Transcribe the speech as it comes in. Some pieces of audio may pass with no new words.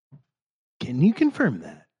Can you confirm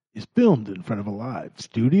that? Is filmed in front of a live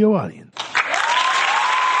studio audience. A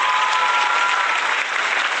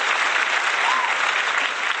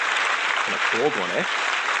cold one, eh?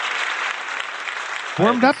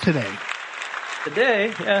 Warmed up today.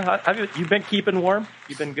 Today, yeah. Have you been keeping warm?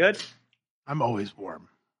 You been good? I'm always warm.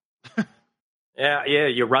 Yeah.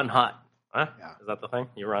 You run hot, huh? Yeah. Is that the thing?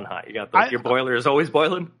 You run hot. You got your boiler is always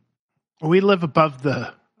boiling. We live above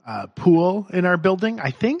the pool in our building,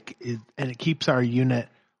 I think, and it keeps our unit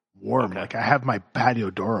warm. Okay. Like I have my patio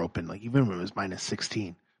door open. Like even when it was minus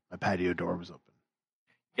 16, my patio door was open.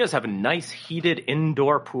 You guys have a nice heated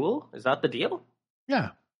indoor pool. Is that the deal? Yeah.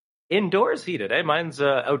 Indoors heated, eh? Mine's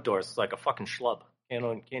outdoors. It's like a fucking schlub.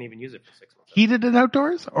 Can't even use it for 6 months. Heated and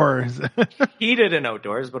outdoors, or is it? Heated and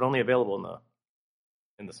outdoors, but only available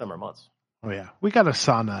in the summer months. Oh yeah, we got a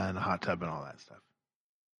sauna and a hot tub and all that stuff.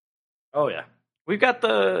 Oh yeah, we've got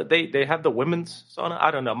they have the women's sauna.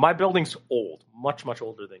 I don't know. My building's old, much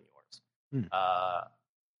older than yours.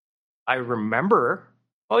 I remember.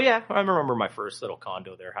 Oh yeah, I remember my first little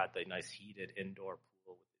condo there had the nice heated indoor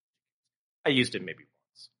pool. I used it maybe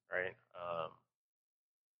once, right?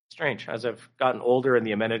 Strange. As I've gotten older and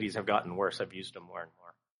the amenities have gotten worse, I've used them more and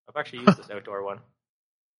more. I've actually used this outdoor one.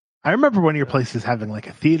 I remember one of your places having like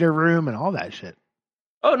a theater room and all that shit.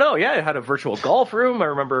 Oh no, yeah, it had a virtual golf room. I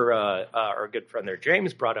remember our good friend there,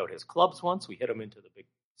 James, brought out his clubs once. We hit them into the big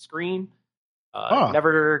screen.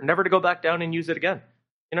 Never to go back down and use it again.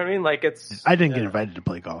 You know what I mean? Like it's. I didn't get invited to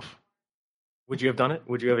play golf. Would you have done it?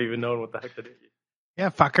 Would you have even known what the heck to do? Yeah,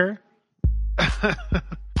 fucker.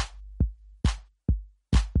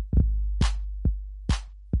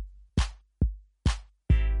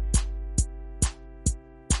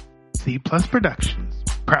 C Plus Productions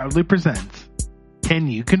proudly presents Can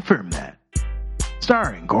You Confirm That?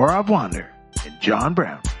 Starring Gaurav Wander and John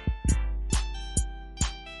Brown.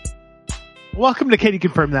 Welcome to Can You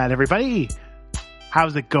Confirm That, everybody.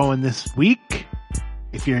 How's it going this week?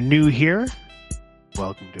 If you're new here,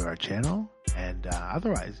 welcome to our channel. And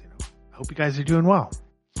otherwise, I hope you guys are doing well.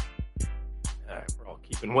 We're all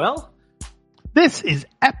keeping well. This is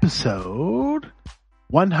episode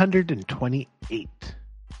 128.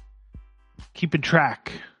 Keeping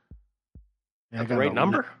track. That's the right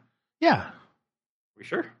number? Yeah. We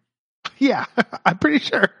sure? Yeah, I'm pretty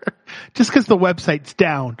sure. Just because the website's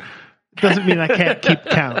down doesn't mean I can't keep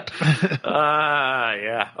count.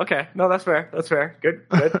 Yeah. Okay. No, that's fair. That's fair. Good.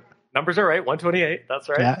 Numbers are right. 128. That's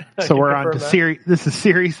right. Yeah. So we're on to series. This is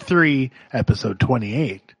series 3, episode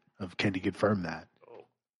 28 of Can You Confirm That? Oh,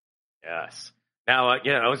 yes. Now,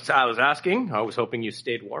 I was asking. I was hoping you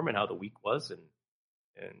stayed warm and how the week was, and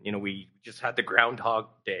we just had the Groundhog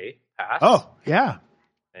Day pass. Oh, yeah.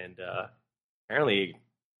 And apparently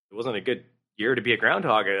it wasn't a good year to be a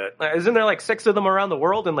groundhog. Isn't there like 6 of them around the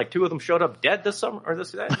world, and like 2 of them showed up dead this summer or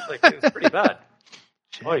this day? Like it was pretty bad.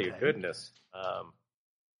 Oh, your goodness.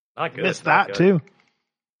 Not good. Missed that too.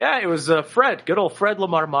 Yeah, it was Fred, good old Fred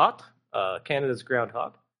Lamarmont, Canada's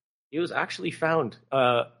groundhog. He was actually found.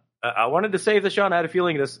 I wanted to save this, Sean. I had a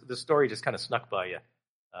feeling this story just kind of snuck by you.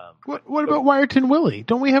 What about Wyerton Willie?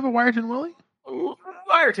 Don't we have a Wyerton Willie?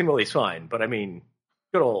 Wyerton Willie's fine, but I mean,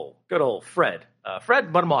 good old Fred.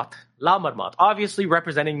 Fred Marmot, La Marmot, obviously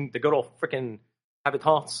representing the good old freaking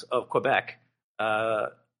habitants of Quebec,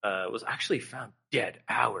 was actually found dead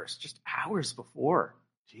just hours before.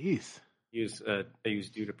 Jeez. He was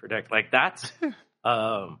due to predict. Like that's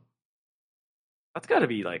got to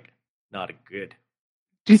be like not a good.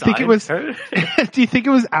 Do you think it was? Do you think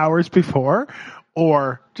it was hours before,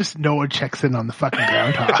 or just no one checks in on the fucking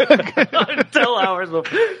groundhog until hours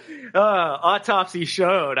before? Autopsy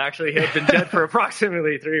showed actually he had been dead for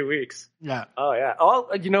approximately 3 weeks. Yeah. Oh yeah.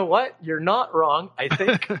 Oh, you know what? You're not wrong. I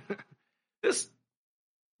think this.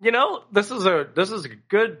 This is a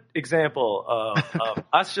good example of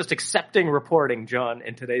us just accepting reporting, John,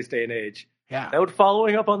 in today's day and age. Yeah. Without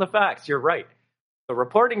following up on the facts. You're right. The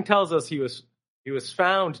reporting tells us he was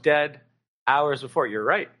found dead hours before. You're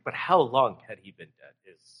right. But how long had he been dead?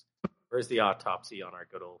 Where's the autopsy on our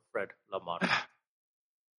good old Fred Lamont?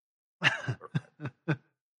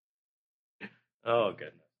 Oh,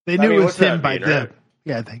 goodness. They knew it was him by right?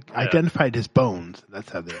 they identified his bones. That's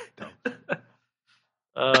how they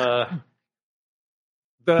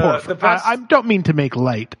the best... I don't mean to make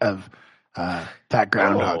light of that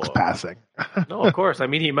groundhog's passing. No, of course. I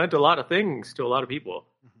mean, he meant a lot of things to a lot of people.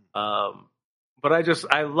 But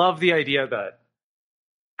I love the idea that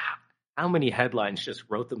how many headlines just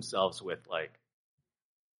wrote themselves with like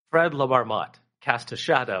Fred Lamarmont cast a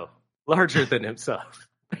shadow larger than himself.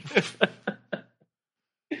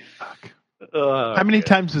 How many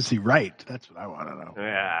times was he right? That's what I want to know.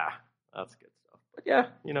 Yeah. That's good stuff. But yeah,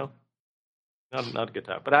 not a good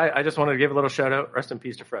time. But I just wanted to give a little shout out. Rest in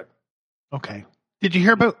peace to Fred. Okay. Did you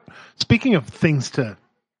hear about, speaking of things to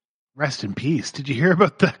rest in peace, did you hear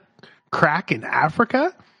about the crack in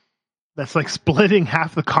Africa? That's like splitting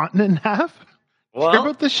half the continent in half? Well, did you hear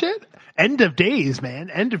about this shit? End of days, man.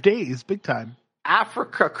 End of days. Big time.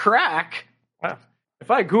 Africa crack? If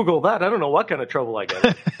I Google that, I don't know what kind of trouble I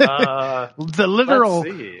get. The literal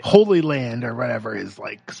Holy Land or whatever is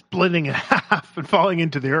like splitting in half and falling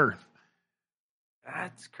into the earth.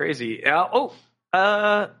 That's crazy.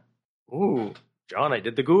 John, I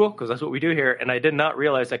did the Google because that's what we do here, and I did not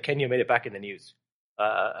realize that Kenya made it back in the news.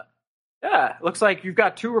 Yeah, looks like you've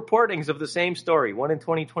got 2 reportings of the same story, one in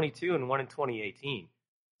 2022 and one in 2018.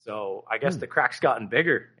 So I guess the crack's gotten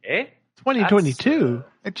bigger, eh? 2022?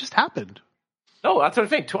 It just happened. No, that's what I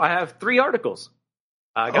think. I have 3 articles.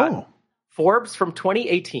 I got Forbes from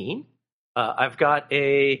 2018. I've got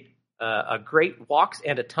a Great Walks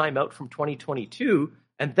and a Timeout from 2022.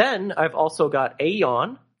 And then I've also got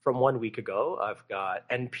Aeon from 1 week ago. I've got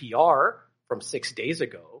NPR from 6 days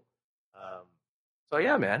ago. So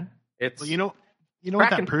yeah, man. It's you know what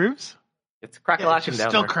that proves? It's crack-a-lashing down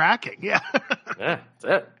still there. Cracking, yeah. Yeah,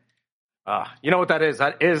 that's it. You know what that is?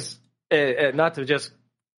 That is not to just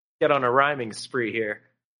get on a rhyming spree here,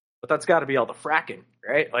 but that's got to be all the fracking,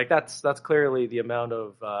 right? Like that's clearly the amount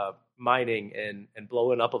of mining and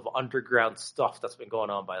blowing up of underground stuff that's been going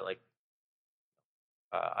on by like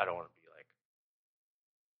I don't want to be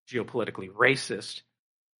like geopolitically racist,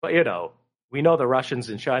 but we know the Russians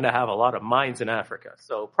and China have a lot of mines in Africa,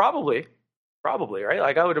 so probably, right?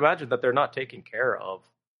 Like I would imagine that they're not taking care of.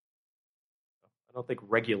 I don't think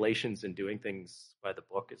regulations and doing things by the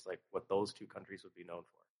book is like what those 2 countries would be known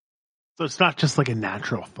for. So it's not just like a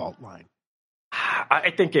natural fault line.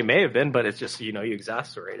 I think it may have been, but it's just you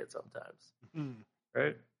exacerbate it sometimes,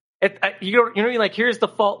 right? Like here's the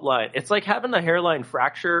fault line. It's like having a hairline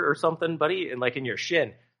fracture or something, buddy, and like in your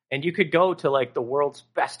shin, and you could go to like the world's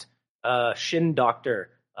best shin doctor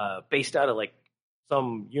based out of like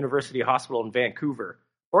some university hospital in Vancouver,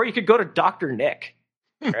 or you could go to Dr. Nick,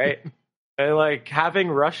 right? And like having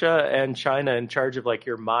Russia and China in charge of like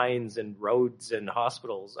your mines and roads and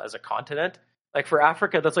hospitals as a continent, like for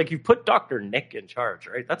Africa, that's like you put Dr. Nick in charge,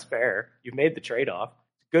 right? That's fair. You've made the trade-off.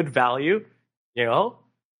 Good value,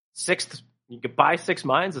 6th, you could buy 6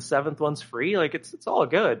 mines, the 7th one's free. Like it's all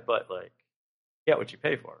good, but like get what you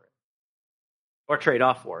pay for it. Or trade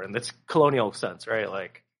off for in this colonial sense, right?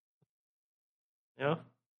 Like,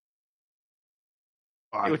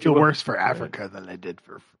 I feel worse for Africa than I did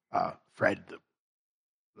for Fred,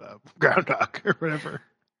 the groundhog or whatever.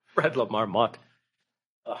 Fred La Marmotte.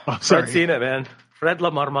 Sorry. Fred seen it, man. Fred La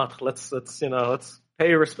Marmotte. Let's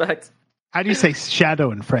pay respect. How do you say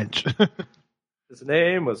shadow in French? His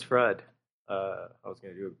name was Fred. I was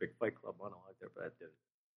going to do a big Fight Club monologue there, but I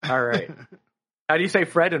didn't. All right. How do you say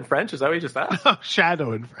Fred in French? Is that what you just asked? No,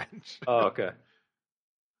 shadow in French. Oh, okay.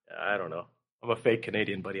 I don't know. I'm a fake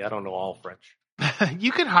Canadian, buddy. I don't know all French.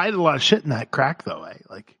 You can hide a lot of shit in that crack, though.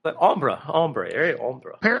 Like, but ombre, right?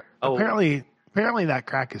 Ombre. Apparently, that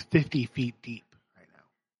crack is 50 feet deep right now.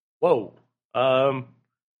 Whoa.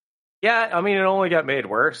 Yeah. I mean, it only got made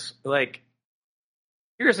worse. Like,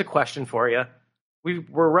 here's a question for you: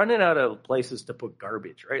 we're running out of places to put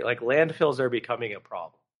garbage, right? Like landfills are becoming a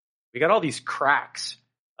problem. We got all these cracks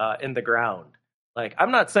in the ground. Like,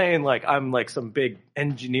 I'm not saying like I'm like some big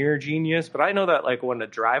engineer genius, but I know that like when a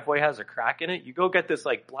driveway has a crack in it, you go get this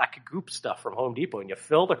like black goop stuff from Home Depot and you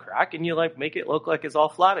fill the crack and you like make it look like it's all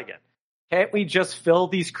flat again. Can't we just fill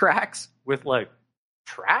these cracks with like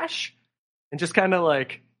trash and just kind of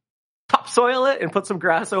like topsoil it and put some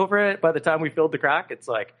grass over it? By the time we filled the crack, it's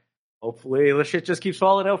like, hopefully the shit just keeps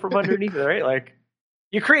falling out from underneath it, right? Like,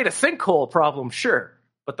 you create a sinkhole problem, sure,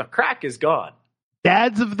 but the crack is gone.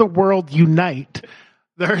 Dads of the world unite.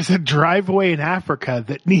 There's a driveway in Africa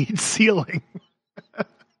that needs sealing.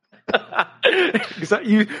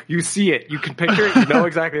 You see it. You can picture it. You know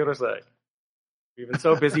exactly what I'm saying. We've been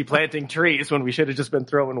so busy planting trees when we should have just been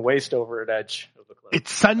throwing waste over an edge of the cliff.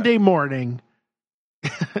 It's Sunday morning.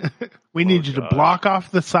 We need you to block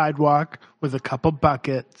off the sidewalk with a couple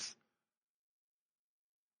buckets.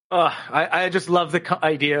 I just love the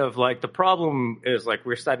idea of like the problem is like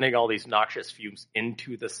we're sending all these noxious fumes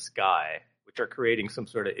into the sky, which are creating some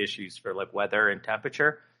sort of issues for like weather and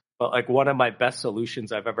temperature. But like one of my best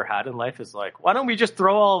solutions I've ever had in life is like, why don't we just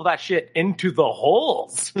throw all of that shit into the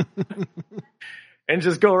holes and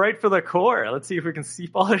just go right for the core? Let's see if we can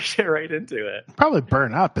seep all this shit right into it. Probably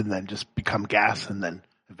burn up and then just become gas and then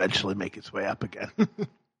eventually make its way up again.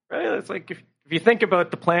 Right? It's like if if you think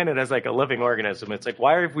about the planet as like a living organism, it's like,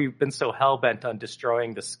 why have we been so hell-bent on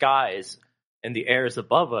destroying the skies and the airs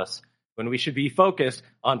above us when we should be focused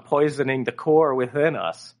on poisoning the core within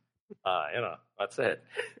us? That's it.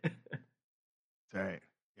 That's right.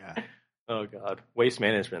 Yeah. Oh, God. Waste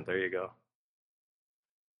management. There you go.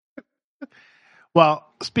 Well,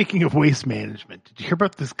 speaking of waste management, did you hear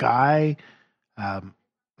about this guy?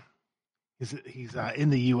 He's in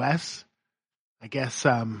the U.S. I guess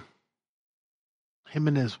him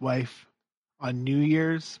and his wife on New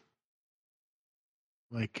Year's,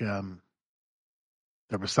 like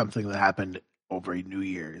there was something that happened over New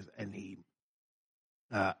Year's, and he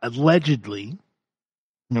allegedly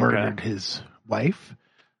murdered his wife.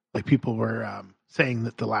 Like, people were saying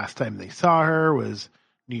that the last time they saw her was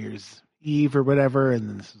New Year's Eve or whatever, and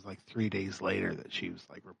then this was like 3 days later that she was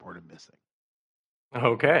like reported missing.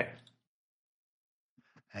 Okay.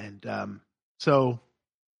 And so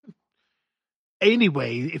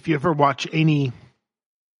anyway, if you ever watch any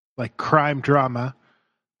like crime drama,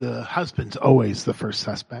 the husband's always the first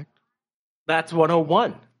suspect. That's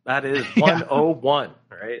 101. That is 101,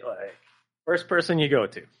 right? Like, first person you go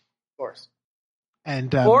to, of course.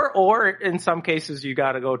 And or in some cases you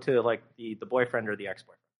got to go to like the boyfriend or the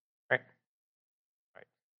ex-boyfriend, right?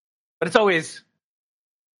 But it's always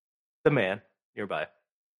the man nearby.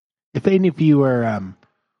 If any of you are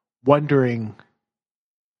wondering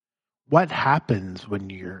what happens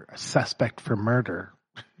when you're a suspect for murder,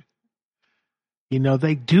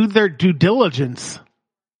 they do their due diligence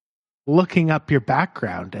looking up your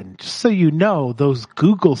background. And just so you know, those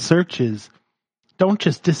Google searches don't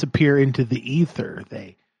just disappear into the ether.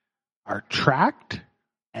 They are tracked,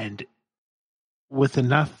 and with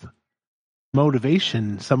enough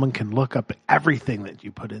motivation, someone can look up everything that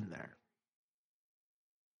you put in there.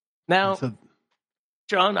 Now,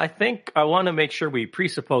 John, I think I want to make sure we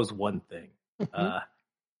presuppose one thing.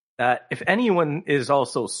 That if anyone is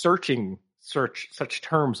also searching such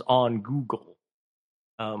terms on Google,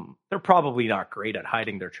 they're probably not great at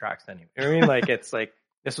hiding their tracks anyway. I mean, like, it's like,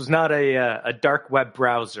 this was not a dark web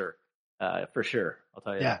browser, for sure. I'll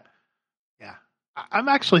tell you that. Yeah. I'm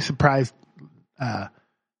actually surprised.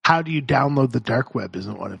 How do you download the dark web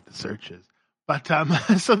isn't one of the searches. But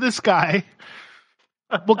so this guy,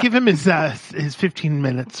 we'll give him his 15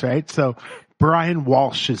 minutes, right? So Brian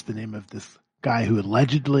Walsh is the name of this guy who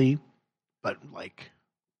allegedly, but like,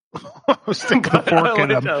 stick the fork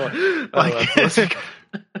in him. Like,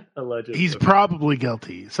 allegedly. He's probably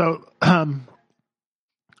guilty. So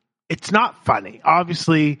it's not funny.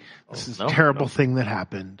 Obviously, this is a terrible thing that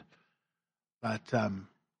happened. But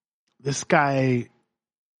this guy,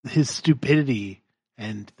 his stupidity,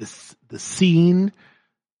 and the scene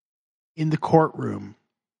in the courtroom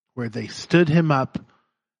where they stood him up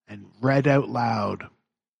and read out loud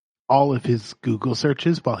all of his Google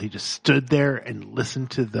searches while he just stood there and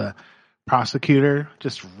listened to the prosecutor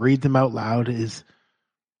just read them out loud is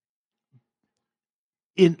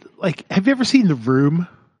have you ever seen The Room?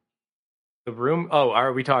 The Room? Oh,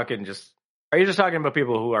 are you just talking about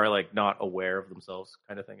people who are like not aware of themselves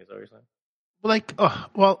kind of thing? Is that what you're saying? Like,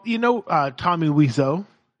 Tommy Wiseau.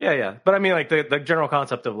 Yeah. But I mean, like the general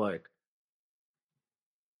concept of like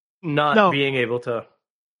not being able to,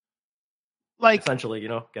 like, essentially,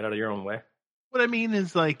 get out of your own way. What I mean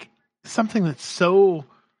is like something that's so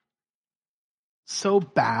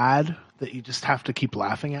bad that you just have to keep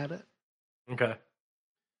laughing at it. Okay.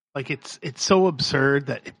 Like it's so absurd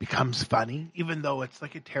that it becomes funny, even though it's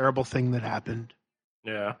like a terrible thing that happened.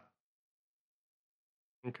 Yeah.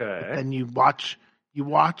 Okay. But then you watch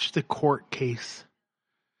the court case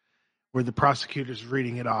where the prosecutor's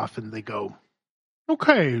reading it off, and they go,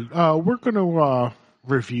 "Okay, we're going to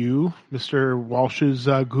review Mr. Walsh's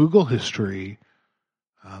Google history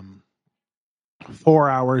 4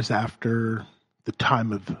 hours after the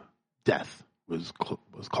time of death was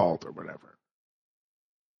called or whatever."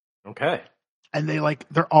 Okay. And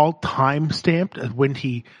they're all time stamped as when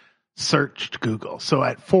he searched Google. So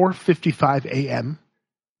at 4:55 a.m.,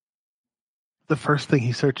 the first thing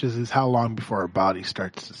he searches is how long before a body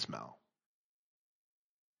starts to smell.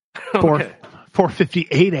 Okay.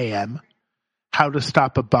 4:58 a.m., how to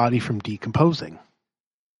stop a body from decomposing.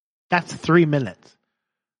 That's 3 minutes.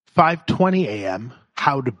 5:20 a.m.,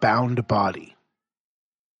 how to bound a body.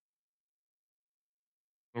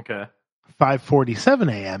 Okay.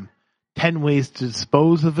 5:47 a.m., 10 ways to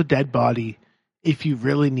dispose of a dead body if you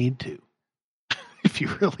really need to. If you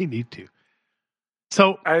really need to.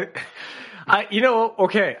 So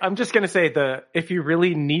okay, I'm just going to say the if you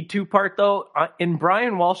really need to part, though, in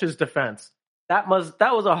Brian Walsh's defense, that was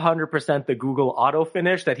 100% the Google auto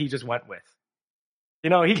finish that he just went with.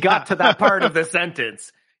 He got to that part of the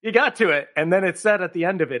sentence. He got to it, and then it said at the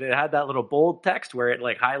end of it, it had that little bold text where it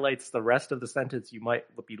like highlights the rest of the sentence you might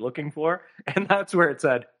be looking for, and that's where it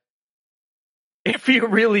said, "If you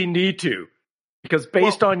really need to, because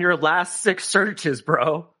based on your last 6 searches,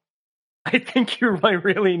 bro, I think you might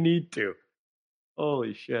really need to."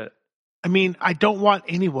 Holy shit! I mean, I don't want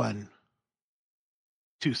anyone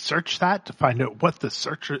to search that to find out what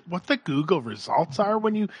the Google results are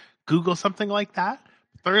when you Google something like that.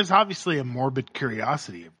 There is obviously a morbid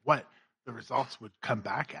curiosity of what the results would come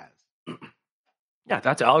back as. Yeah,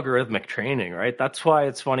 that's algorithmic training, right? That's why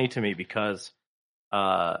it's funny to me because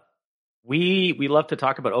we love to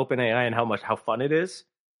talk about OpenAI and how fun it is.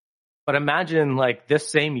 But imagine like this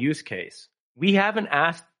same use case. We haven't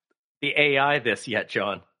asked the AI this yet,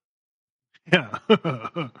 John. Yeah.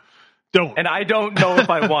 Don't. And I don't know if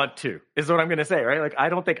I want to, is what I'm going to say, right? Like, I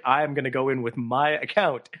don't think I'm going to go in with my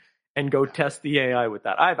account and go test the AI with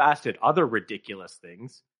that. I've asked it other ridiculous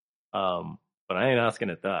things, but I ain't asking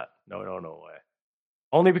it that. No way.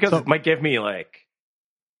 Only because it might give me, like,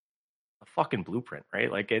 a fucking blueprint,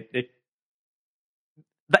 right? Like, the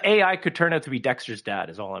AI could turn out to be Dexter's dad,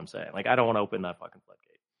 is all I'm saying. Like, I don't want to open that fucking floodgate.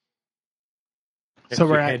 So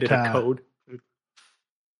we're at code.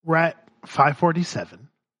 We're at 547.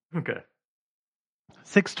 Okay.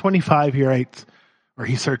 625 he writes, or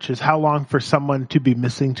he searches, how long for someone to be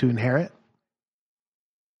missing to inherit?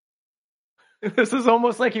 This is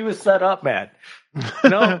almost like he was set up, man.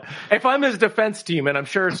 No, if I'm his defense team, and I'm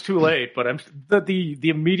sure it's too late, but the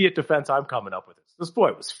immediate defense I'm coming up with is this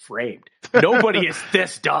boy was framed. Nobody is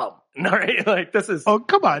this dumb. All right, like this is. Oh,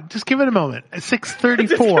 come on, just give it a moment. At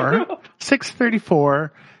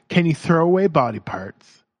 634, can you throw away body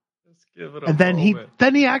parts? And then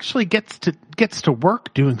he actually gets to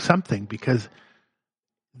work doing something because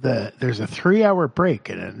there's a 3-hour break,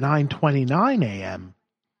 and at 9:29 a.m.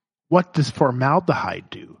 what does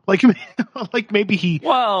formaldehyde do? Like maybe he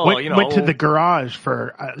went to the garage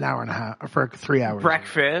for an hour and a half, for 3 hours.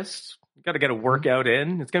 Breakfast. You got to get a workout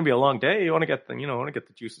in. It's going to be a long day. You want to get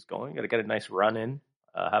the juices going. You got to get a nice run in.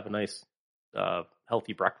 Have a nice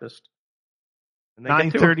healthy breakfast. And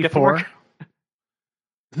 9:34.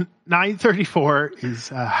 9:34 is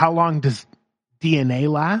how long does DNA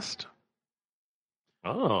last?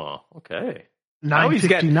 Oh, okay.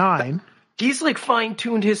 9:59. He's like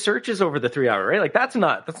fine-tuned his searches over the 3 hour, right? Like that's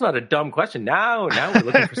not a dumb question. Now we're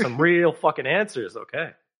looking for some real fucking answers.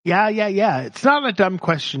 Okay. Yeah. It's not a dumb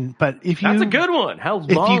question, but that's a good one. How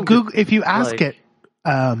long? If you ask it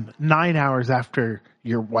 9 hours after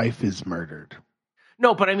your wife is murdered.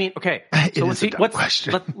 No, but I mean, okay. So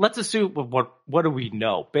let's assume what do we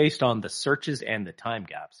know based on the searches and the time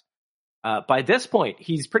gaps? By this point,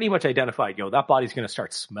 he's pretty much identified, that body's going to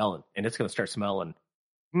start smelling, and it's going to start smelling.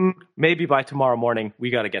 Maybe by tomorrow morning, we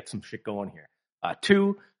got to get some shit going here.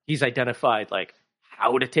 2, he's identified like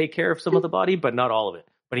how to take care of some of the body, but not all of it.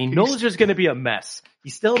 But he knows there's going to be a mess. He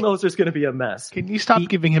still knows there's going to be a mess. Can you stop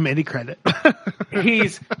giving him any credit?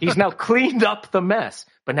 He's now cleaned up the mess.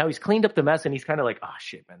 But now he's cleaned up the mess, and he's kind of like, oh,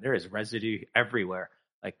 shit, man, there is residue everywhere.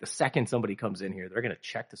 Like, the second somebody comes in here, they're going to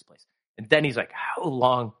check this place. And then he's like, how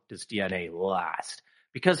long does DNA last?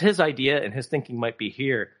 Because his idea and his thinking might be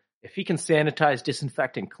here, if he can sanitize,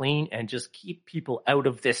 disinfect, and clean and just keep people out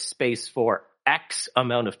of this space for X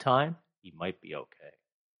amount of time, he might be okay.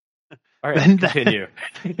 All right, continue.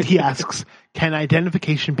 He asks, can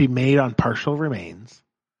identification be made on partial remains?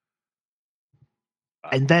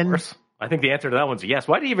 And then I think the answer to that one's yes.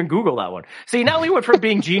 Why did you even Google that one? See, now we went from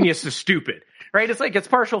being genius to stupid, right? It's like it's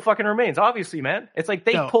partial fucking remains. Obviously, man. It's like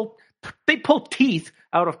they pull teeth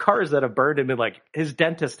out of cars that have burned him, and like his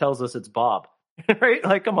dentist tells us it's Bob, right?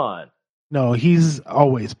 Like, come on. No, he's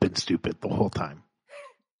always been stupid the whole time.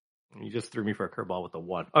 You just threw me for a curveball with the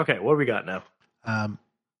 1. Okay, what do we got now?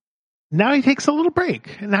 Now he takes a little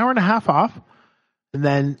break, an hour and a half off, and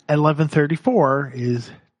then at 11:34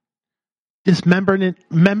 is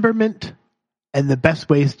dismemberment and the best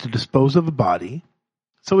ways to dispose of a body.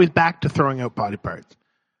 So he's back to throwing out body parts.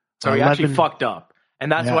 So he actually fucked up.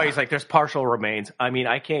 And that's why he's like, there's partial remains. I mean,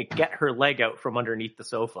 I can't get her leg out from underneath the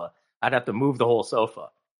sofa. I'd have to move the whole sofa.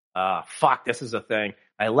 Fuck, this is a thing.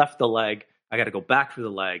 I left the leg. I got to go back for the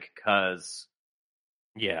leg because,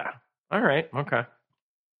 yeah. All right. Okay.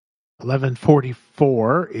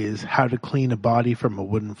 11:44 is how to clean a body from a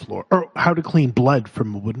wooden floor, or how to clean blood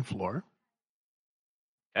from a wooden floor.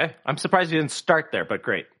 Okay. I'm surprised you didn't start there, but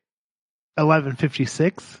great.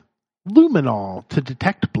 11:56, luminol to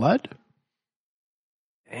detect blood.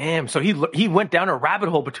 Damn. So he went down a rabbit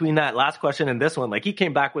hole between that last question and this one. Like he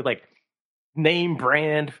came back with like name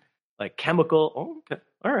brand, like chemical. Oh, okay.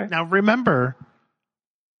 All right. Now remember,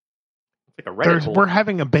 like a Reddit hole. We're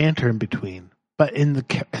having a banter in between, but in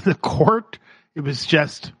the court,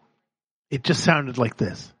 it just sounded like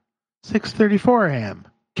this: 6:34 a.m.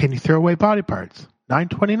 Can you throw away body parts?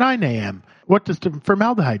 9:29 a.m. What does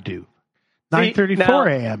formaldehyde do?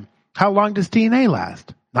 9:34 a.m. How long does DNA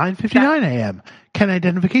last? 9:59 a.m. Can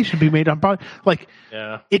identification be made on body? Like,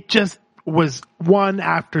 it just was one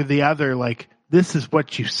after the other. Like, this is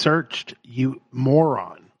what you searched, you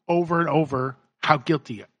moron, over and over. How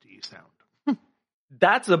guilty do you sound?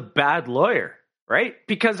 That's a bad lawyer, right?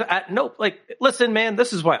 Because listen, man,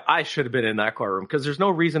 this is why I should have been in that courtroom, because there's no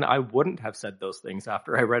reason I wouldn't have said those things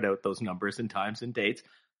after I read out those numbers and times and dates.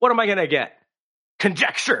 What am I going to get?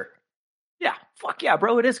 Conjecture. Yeah, fuck yeah,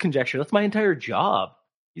 bro, it is conjecture. That's my entire job.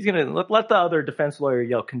 He's going to let the other defense lawyer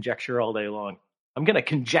yell conjecture all day long. I'm going to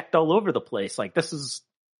conject all over the place. Like,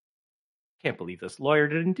 can't believe this lawyer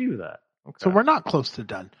didn't do that. Okay. So we're not close to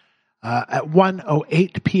done. At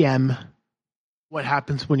 1:08 p.m., what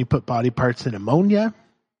happens when you put body parts in ammonia?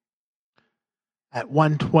 At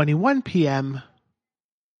 1:21 p.m.,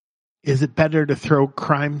 is it better to throw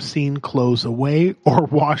crime scene clothes away or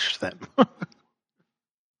wash them?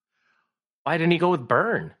 Why didn't he go with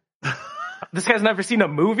burn? This guy's never seen a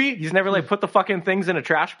movie? He's never put the fucking things in a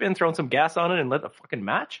trash bin, thrown some gas on it, and lit a fucking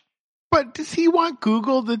match? But does he want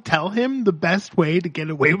Google to tell him the best way to get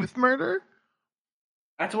away with murder?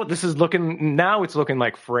 That's what this is looking. Now it's looking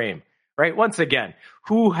like Frame, right? Once again,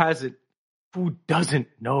 who doesn't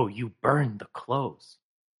know you burned the clothes?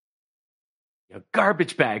 You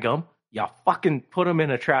garbage bag them. You fucking put them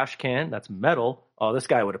in a trash can. That's metal. Oh, this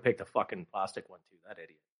guy would have picked a fucking plastic one too. That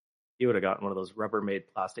idiot. He would have gotten one of those Rubbermaid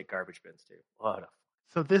plastic garbage bins too.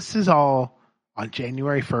 So this is all on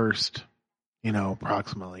January 1st,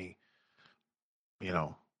 approximately,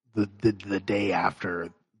 the day after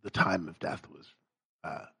the time of death was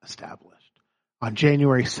established. On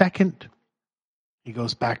January 2nd, he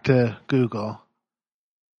goes back to Google.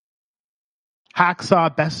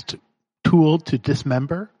 Hacksaw, best tool to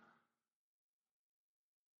dismember.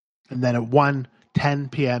 And then at 1:10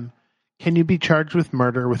 p.m., can you be charged with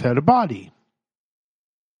murder without a body?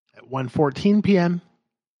 At 1:14 p.m.,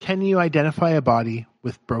 can you identify a body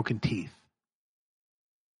with broken teeth?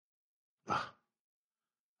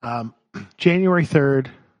 January 3rd,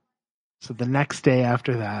 so the next day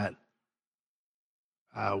after that,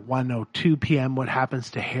 1:02 p.m., what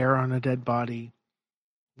happens to hair on a dead body?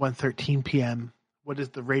 1:13 p.m., what is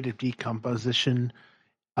the rate of decomposition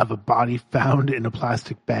of a body found in a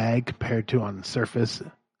plastic bag compared to on the surface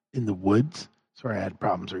in the woods? Sorry, I had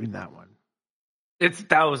problems reading that one.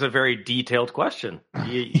 That was a very detailed question.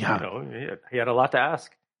 He had a lot to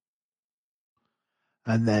ask.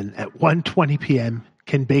 And then at 1:20 p.m.,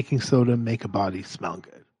 can baking soda make a body smell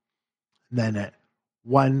good? And then at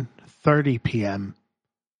 1:30 p.m.,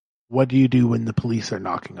 what do you do when the police are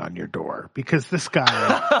knocking on your door? Because this guy...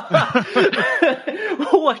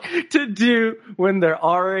 What to do when they're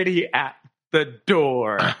already at the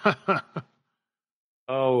door?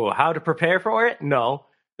 Oh, how to prepare for it? No.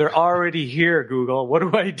 They're already here, Google. What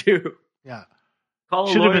do I do? Yeah. Call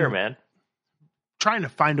a lawyer, man. Trying to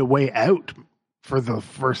find a way out for the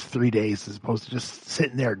first 3 days as opposed to just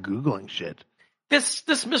sitting there Googling shit. This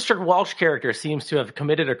Mr. Walsh character seems to have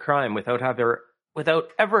committed a crime without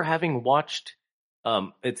ever having watched,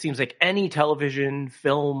 it seems like any television,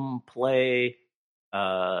 film, play,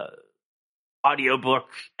 audiobook,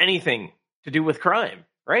 anything to do with crime,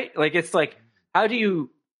 right? Like, it's like, how do you,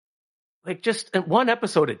 just one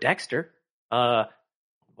episode of Dexter,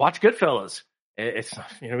 watch Goodfellas. It's,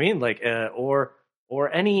 you know what I mean?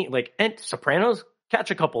 Or any, and Sopranos,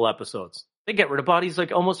 catch a couple episodes. They get rid of bodies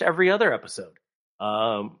like almost every other episode.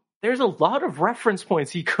 There's a lot of reference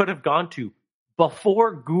points he could have gone to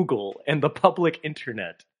before Google and the public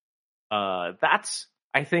internet. That's,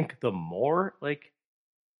 I think, the more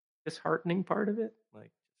disheartening part of it.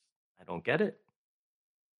 I don't get it.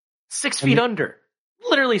 6 feet under,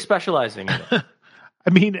 literally specializing in it. I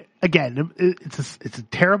mean, again, it's a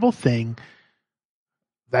terrible thing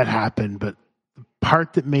that happened, but the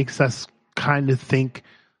part that makes us kind of think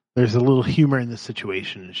there's a little humor in this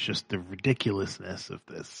situation is just the ridiculousness of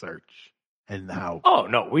this search and how. Oh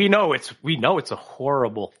no, we know it's a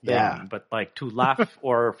horrible thing, but to laugh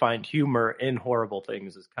or find humor in horrible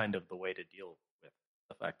things is kind of the way to deal with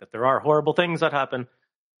the fact that there are horrible things that happen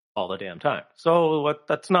all the damn time. So we're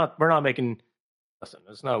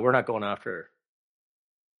not going after.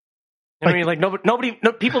 I mean,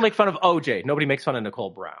 people make fun of OJ. Nobody makes fun of Nicole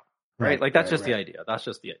Brown, right? That's just the idea. That's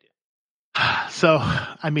just the idea. So,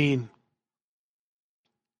 I mean,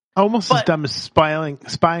 almost as dumb as spying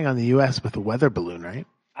on the U.S. with a weather balloon, right?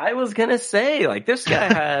 I was gonna say, this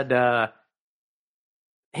guy had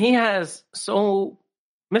he has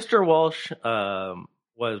Mr. Walsh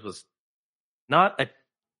was not a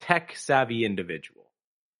tech savvy individual.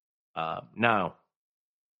 Now,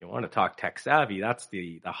 you want to talk tech savvy? That's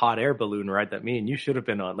the hot air balloon ride that me and you should have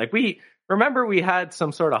been on. Like, we had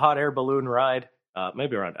some sort of hot air balloon ride,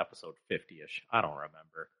 maybe around episode 50-ish. I don't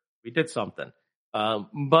remember. We did something.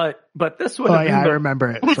 But this would have been I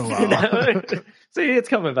remember it so well. See, it's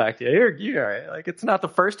coming back to you. You're all right. Like, it's not the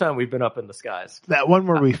first time we've been up in the skies. That one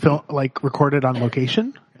where we recorded on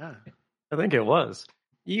location? Yeah. I think it was.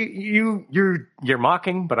 You're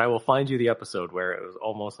mocking, but I will find you the episode where it was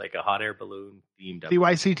almost like a hot air balloon themed episode.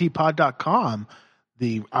 CYCTpod.com,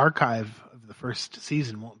 the archive of the first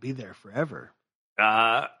season won't be there forever.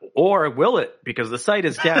 Or will it? Because the site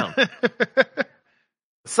is down.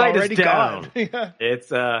 The site is down. Yeah.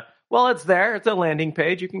 It's it's there. It's a landing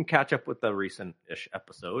page. You can catch up with the recent-ish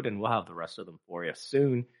episode, and we'll have the rest of them for you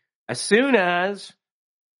soon. As soon as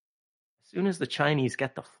the Chinese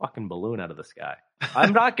get the fucking balloon out of the sky.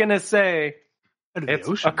 I'm not gonna say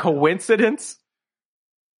it's a coincidence,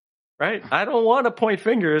 right? I don't want to point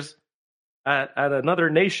fingers at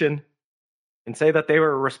another nation and say that they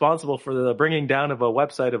were responsible for the bringing down of a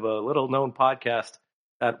website of a little-known podcast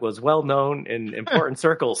that was well known in important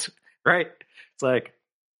circles, right? It's like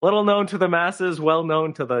little known to the masses, well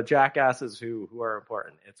known to the jackasses who are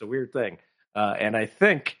important. It's a weird thing, and I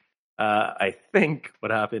think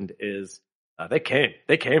what happened is they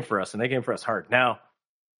came for us, and they came for us hard. Now,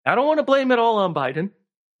 I don't want to blame it all on Biden.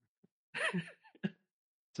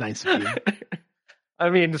 It's nice of you.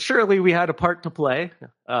 I mean, surely we had a part to play,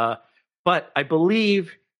 but I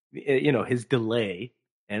believe his delay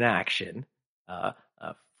in action.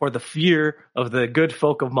 For the fear of the good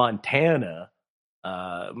folk of Montana,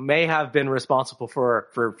 may have been responsible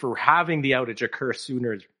for having the outage occur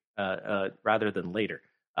sooner rather than later.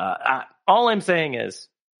 All I'm saying is,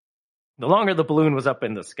 the longer the balloon was up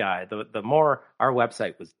in the sky, the more our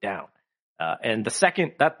website was down. And the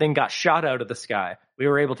second that thing got shot out of the sky, we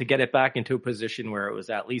were able to get it back into a position where it was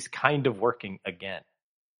at least kind of working again.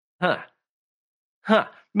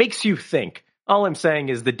 Makes you think. All I'm saying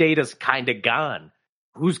is the data's kind of gone.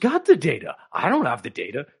 Who's got the data? I don't have the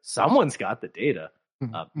data. Someone's got the data.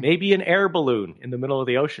 Maybe an air balloon in the middle of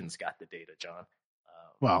the ocean's got the data, John.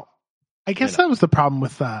 Well, I guess that was the problem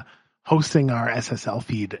with hosting our SSL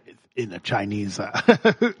feed in a Chinese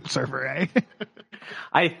server, eh?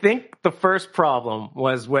 I think the first problem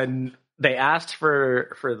was when they asked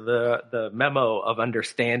for the memo of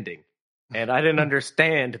understanding. And I didn't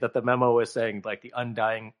understand that the memo was saying, like, the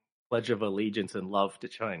undying pledge of allegiance and love to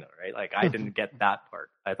China, right? Like, I didn't get that part.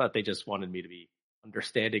 I thought they just wanted me to be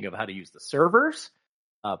understanding of how to use the servers.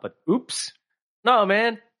 But oops. No,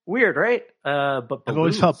 man. Weird, right? But I've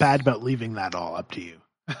always felt bad about leaving that all up to you.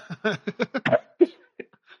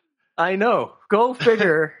 I know. Go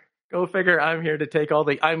figure. Go figure. I'm here to take all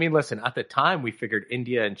the... I mean, listen, at the time we figured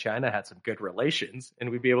India and China had some good relations and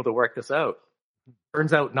we'd be able to work this out.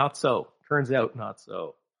 Turns out not so.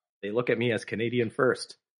 They look at me as Canadian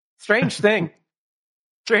first. Strange thing.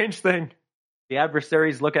 The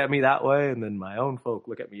adversaries look at me that way, and then my own folk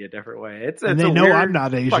look at me a different way. It's they know I'm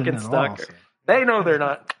not Asian fucking at stuck. all. So. They know they're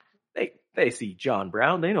not. They see John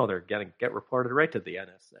Brown. They know they're get reported right to the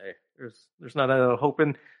NSA. There's not a hope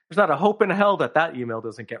in hell that email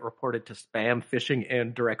doesn't get reported to spam, phishing,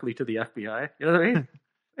 and directly to the FBI. You know what I mean?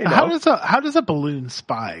 How does a balloon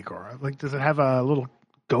spy, Cora? Like, does it have a little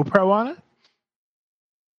GoPro on it?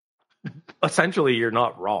 Essentially, you're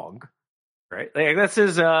not wrong, right? Like, this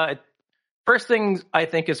is first thing I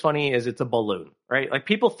think is funny is it's a balloon, right? Like,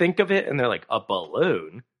 people think of it and they're like, a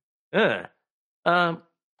balloon?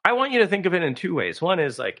 I want you to think of it in two ways. One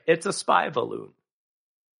is, like, it's a spy balloon,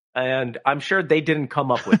 and I'm sure they didn't come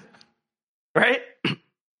up with it, right?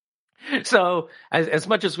 So as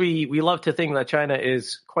much as we love to think that China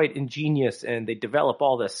is quite ingenious and they develop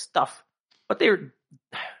all this stuff, but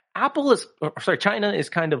China is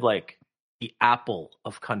kind of like the Apple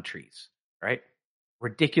of countries, right?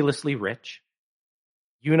 Ridiculously rich,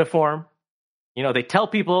 uniform. You know, they tell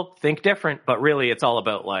people think different, but really it's all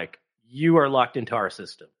about, like, you are locked into our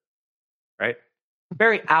system, right?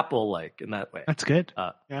 Very Apple-like in that way. That's good.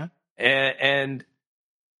 Yeah. And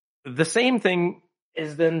the same thing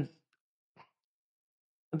is then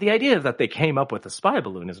the idea that they came up with a spy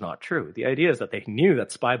balloon is not true. The idea is that they knew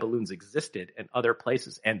that spy balloons existed in other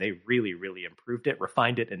places, and they really, really improved it,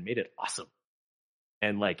 refined it, and made it awesome.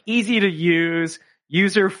 And, like, easy to use,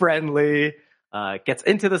 user-friendly, gets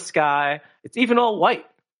into the sky. It's even all white.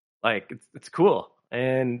 Like, it's cool.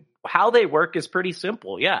 And how they work is pretty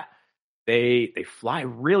simple. Yeah. They fly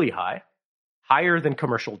really high, higher than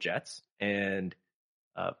commercial jets, and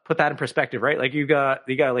Put that in perspective, right? Like you got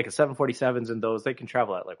like a 747s, and those they can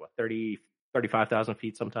travel at like what 35,000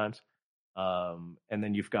 feet sometimes. And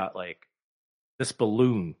then you've got like this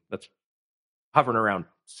balloon that's hovering around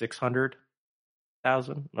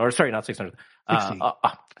 600,000, or sorry, not 600,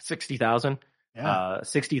 60,000. Yeah.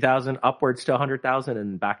 60,000 upwards to 100,000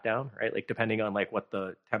 and back down, right? Like depending on like what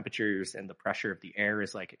the temperatures and the pressure of the air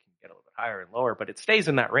is like, it can get a little bit higher and lower, but it stays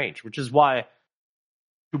in that range, which is why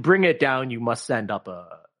to bring it down, you must send up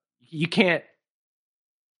you're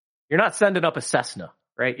not sending up a Cessna,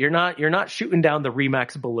 right? You're not shooting down the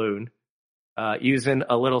Remax balloon, using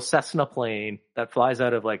a little Cessna plane that flies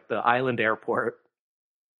out of like the island airport,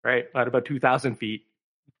 right? At about 2,000 feet.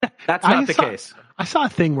 That's not the case. I saw a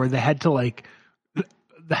thing where they had to like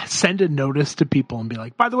send a notice to people and be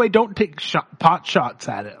like, by the way, don't take pot shots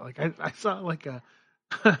at it. Like I saw like a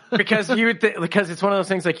because it's one of those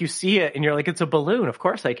things like you see it and you're like, it's a balloon. Of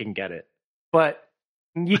course I can get it, but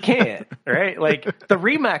you can't, right? Like the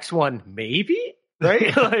Remax one, maybe,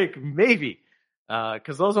 right? Like maybe,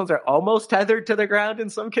 because those ones are almost tethered to the ground in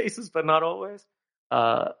some cases, but not always.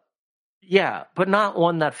 Yeah, but not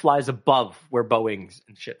one that flies above where Boeings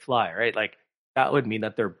and shit fly, right? Like that would mean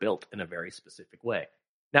that they're built in a very specific way.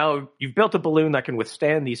 Now, you've built a balloon that can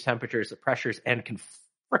withstand these temperatures, the pressures, and can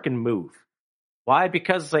frickin' move. Why?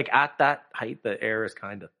 Because like at that height, the air is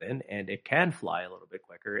kind of thin and it can fly a little bit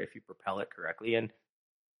quicker if you propel it correctly. And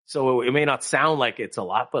so it may not sound like it's a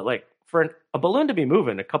lot, but like for a balloon to be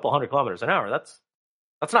moving a couple 100 kilometers an hour, that's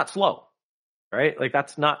not slow, right? Like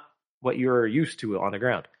that's not what you're used to on the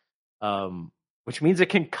ground. Which means it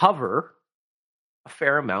can cover a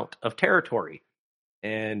fair amount of territory.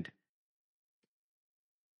 And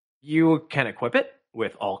you can equip it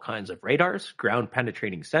with all kinds of radars, ground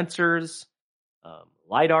penetrating sensors.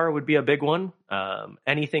 LiDAR would be a big one.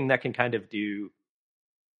 Anything that can kind of do,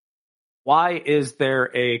 why is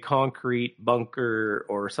there a concrete bunker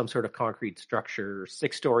or some sort of concrete structure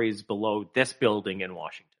 6 stories below this building in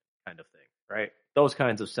Washington kind of thing, right? Those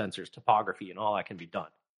kinds of sensors, topography, and all that can be done.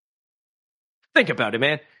 Think about it,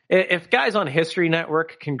 man. If guys on History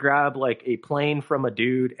Network can grab like a plane from a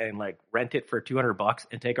dude and like rent it for $200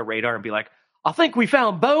 and take a radar and be like, I think we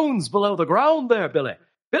found bones below the ground there, Billy.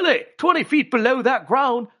 Billy, 20 feet below that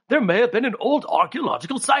ground, there may have been an old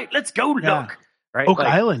archaeological site. Let's go look. Right? Oak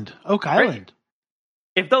Island. Right?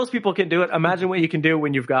 If those people can do it, imagine what you can do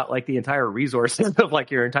when you've got like the entire resources of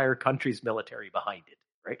like your entire country's military behind it,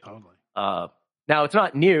 right? Totally. Now, it's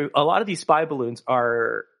not new. A lot of these spy balloons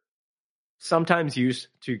are sometimes used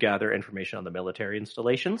to gather information on the military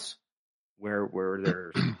installations where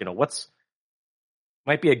there's,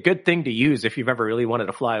 might be a good thing to use if you've ever really wanted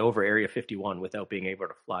to fly over Area 51 without being able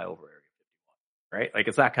to fly over Area 51, right? Like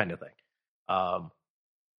it's that kind of thing.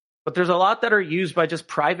 But there's a lot that are used by just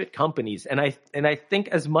private companies. And I think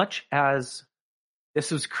as much as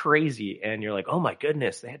this is crazy and you're like, oh my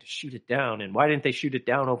goodness, they had to shoot it down. And why didn't they shoot it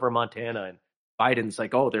down over Montana? And Biden's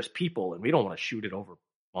like, oh, there's people and we don't want to shoot it over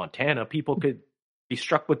Montana. People could be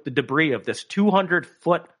struck with the debris of this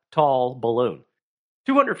 200-foot tall balloon.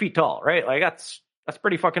 200 feet tall, right? Like that's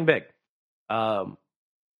pretty fucking big. That's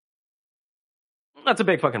a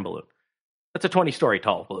big fucking balloon. That's a 20-story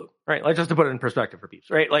tall balloon, right? Like just to put it in perspective for peeps,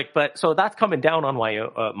 right? Like, but so that's coming down on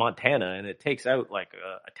Montana, and it takes out like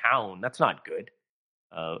a town. That's not good.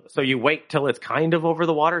 So you wait till it's kind of over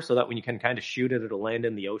the water, so that when you can kind of shoot it, it'll land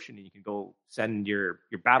in the ocean, and you can go send your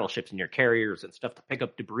battleships and your carriers and stuff to pick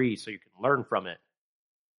up debris, so you can learn from it.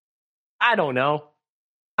 I don't know.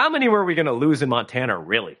 How many were we going to lose in Montana,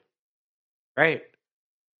 really? Right?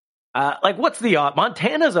 Like, what's the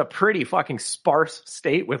Montana's a pretty fucking sparse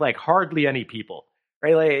state with like hardly any people,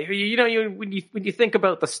 right? Like, when you think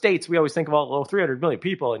about the states, we always think about 300 million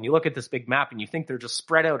people, and you look at this big map and you think they're just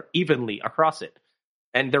spread out evenly across it,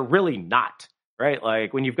 and they're really not, right?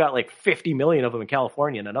 Like when you've got like 50 million of them in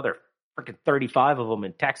California and another freaking 35 of them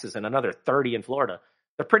in Texas and another 30 in Florida,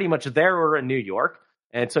 they're pretty much there or in New York,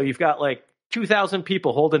 and so you've got like 2,000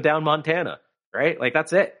 people holding down Montana, right? Like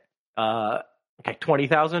that's it. Okay,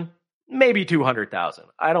 20,000, maybe 200,000.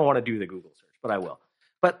 I don't want to do the Google search, but I will.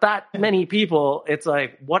 But that many people, it's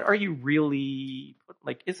like, what are you really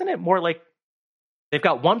like? Isn't it more like they've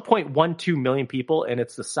got 1.12 million people, and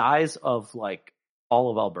it's the size of like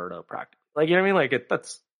all of Alberta, practically. Like, you know what I mean? Like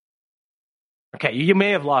that's okay. You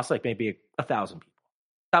may have lost like maybe 1,000 people.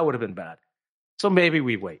 That would have been bad. So maybe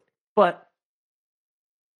we wait. But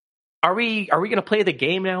are we going to play the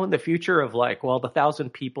game now in the future of like, well, the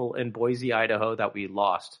 1,000 people in Boise, Idaho that we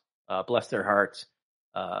lost, bless their hearts.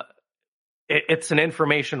 It's an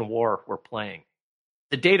information war we're playing,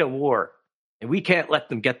 the data war, and we can't let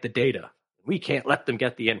them get the data. We can't let them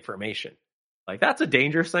get the information. Like, that's a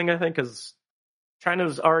dangerous thing, I think, because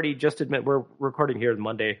China's already just admit we're recording here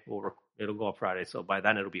Monday. It'll go up Friday, so by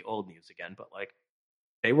then it'll be old news again. But like,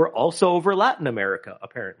 they were also over Latin America.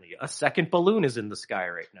 Apparently, a second balloon is in the sky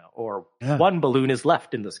right now, or one balloon is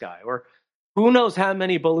left in the sky, or who knows how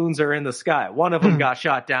many balloons are in the sky. One of them got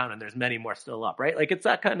shot down, and there's many more still up. Right? Like, it's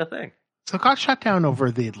that kind of thing. So it got shot down over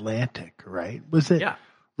the Atlantic, right? Was it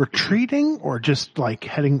retreating or just like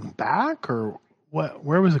heading back, or what?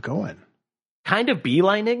 Where was it going? Kind of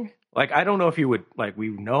beelining. Like, I don't know if you would, like, we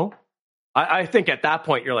know. I think at that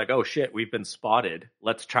point you're like, oh shit, we've been spotted.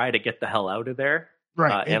 Let's try to get the hell out of there.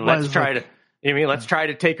 Right. And let's try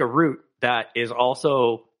to take a route that is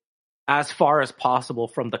also as far as possible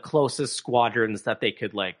from the closest squadrons that they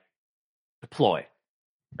could like deploy.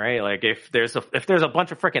 Right? Like, if there's a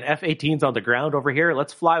bunch of freaking F-18s on the ground over here,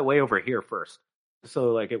 let's fly way over here first.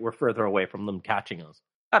 So like we're further away from them catching us.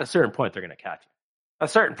 At a certain point they're gonna catch us. At a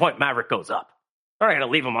certain point Maverick goes up. All right, I'll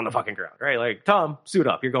leave him on the fucking ground, right? Like, Tom, suit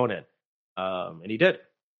up, you're going in. And he did.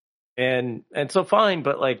 And so fine,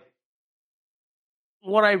 but like,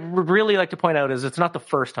 what I would really like to point out is it's not the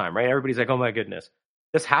first time, right? Everybody's like, oh my goodness.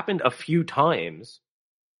 This happened a few times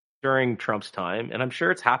during Trump's time, and I'm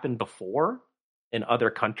sure it's happened before in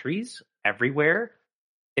other countries, everywhere.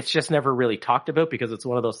 It's just never really talked about because it's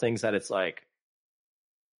one of those things that it's like,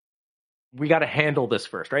 we got to handle this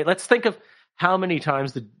first, right? Let's think of how many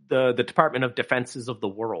times the Department of Defenses of the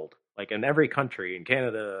world, like in every country, in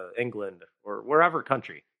Canada, England, or wherever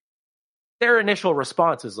country, their initial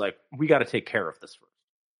response is like, we got to take care of this first,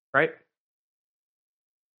 right?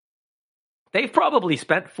 They've probably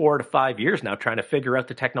spent 4 to 5 years now trying to figure out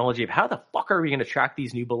the technology of how the fuck are we going to track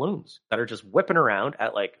these new balloons that are just whipping around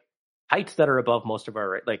at like heights that are above most of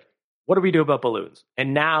our, like, what do we do about balloons?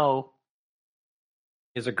 And now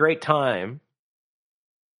is a great time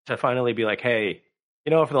to finally be like, hey, you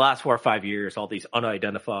know, for the last 4 or 5 years, all these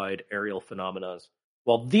unidentified aerial phenomena,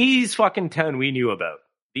 well, these fucking 10 we knew about.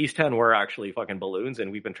 These 10 were actually fucking balloons,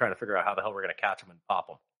 and we've been trying to figure out how the hell we're going to catch them and pop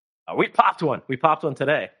them. We popped one. We popped one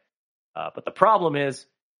today. But the problem is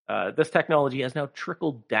this technology has now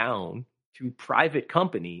trickled down to private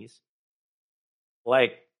companies.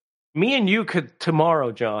 Like, me and you could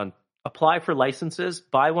tomorrow, John, apply for licenses,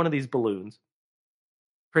 buy one of these balloons,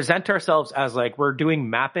 present ourselves as like we're doing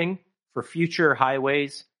mapping for future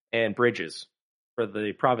highways and bridges for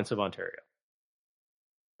the province of Ontario.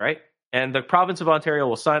 Right? And the province of Ontario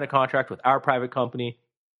will sign a contract with our private company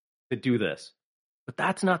to do this. But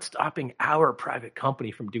that's not stopping our private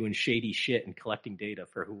company from doing shady shit and collecting data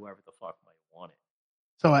for whoever the fuck might want it.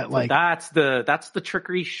 So that's the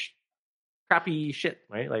trickery, crappy shit,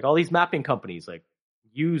 right? Like, all these mapping companies like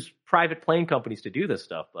use private plane companies to do this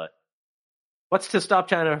stuff, but what's to stop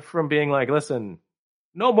China from being like, listen,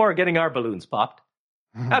 no more getting our balloons popped.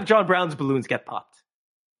 Have John Brown's balloons get popped.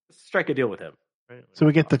 Let's strike a deal with him. Right? So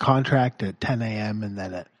we get the contract at 10 a.m. and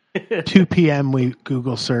then at 2 p.m. we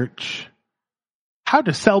Google search how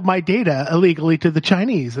to sell my data illegally to the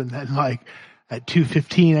Chinese. And then like at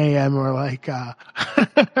 2:15 a.m. we're like,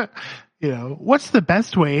 you know, what's the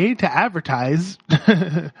best way to advertise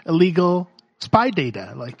illegal spy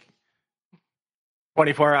data? Like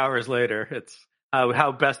 24 hours later, it's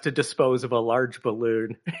how best to dispose of a large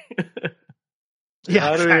balloon.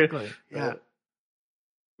 Yeah, exactly. Yeah.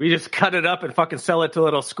 We just cut it up and fucking sell it to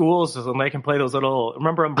little schools so they can play those little,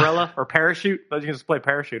 remember Umbrella or Parachute? You can just play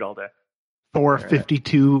Parachute all day.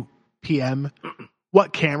 4:52 p.m.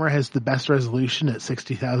 What camera has the best resolution at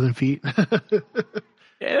 60,000 feet?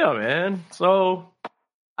 Yeah, man. So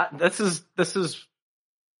this is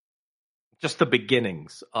just the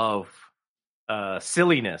beginnings of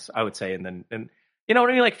silliness, I would say. And you know what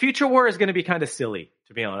I mean? Like, Future War is going to be kind of silly,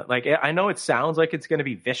 to be honest. Like, I know it sounds like it's going to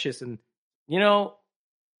be vicious, and you know,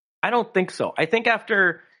 I don't think so. I think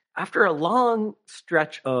after a long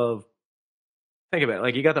stretch of, think about it,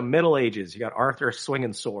 like, you got the Middle Ages, you got Arthur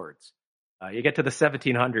swinging swords, you get to the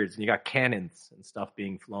 1700s, and you got cannons and stuff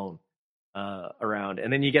being flown around,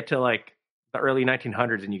 and then you get to like the early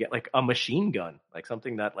 1900s, and you get like a machine gun, like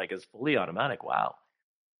something that like is fully automatic. Wow.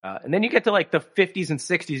 And then you get to like the 50s and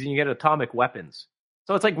 60s, and you get atomic weapons.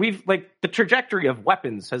 So it's like the trajectory of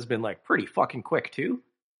weapons has been like pretty fucking quick too.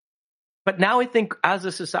 But now I think as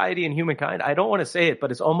a society and humankind, I don't want to say it,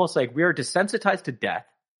 but it's almost like we are desensitized to death.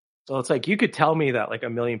 So it's like, you could tell me that like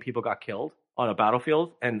 1 million people got killed on a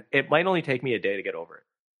battlefield, and it might only take me a day to get over it.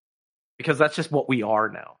 Because that's just what we are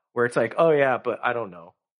now. Where it's like, oh yeah, but I don't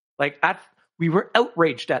know. Like, we were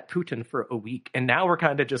outraged at Putin for a week, and now we're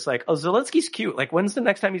kind of just like, oh, Zelensky's cute. Like, when's the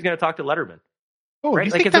next time he's going to talk to Letterman? Oh,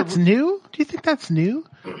 right? Do you think that's new? Do you think that's new?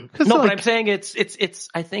 No, but I'm saying it's.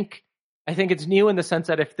 I think I think it's new in the sense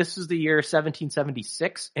that if this is the year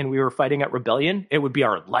 1776 and we were fighting at rebellion, it would be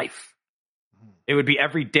our life. It would be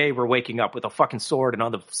every day we're waking up with a fucking sword and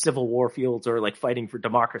on the Civil War fields or like fighting for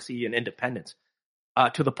democracy and independence.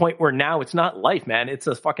 To the point where now it's not life, man. It's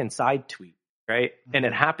a fucking side tweet, right? And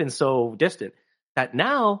it happens so distant that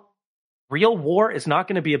now real war is not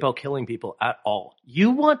going to be about killing people at all.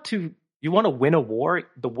 You want to win a war.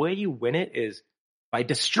 The way you win it is by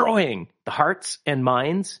destroying the hearts and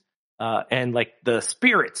minds and like the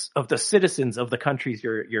spirits of the citizens of the countries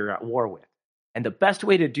you're at war with. And the best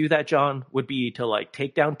way to do that, John, would be to like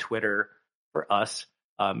take down Twitter for us,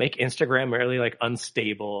 make Instagram really like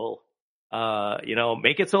unstable,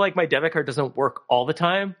 make it so like my debit card doesn't work all the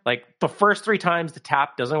time. Like the first 3 times the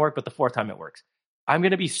tap doesn't work, but the 4th time it works. I'm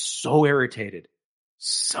going to be so irritated,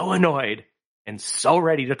 so annoyed, and so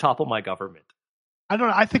ready to topple my government. I don't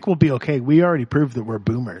know. I think we'll be okay. We already proved that we're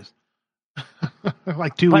boomers.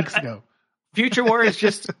 Like 2 weeks ago. Future war is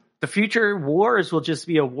just... The future wars will just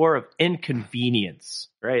be a war of inconvenience,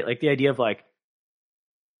 right? Like the idea of like,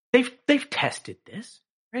 they've tested this,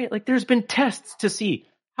 right? Like there's been tests to see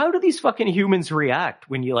how do these fucking humans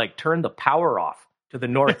react when you like turn the power off to the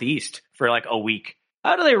Northeast for like a week?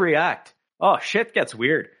 How do they react? Oh, shit gets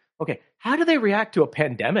weird. Okay. How do they react to a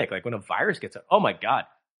pandemic? Like when a virus gets out? Oh my God.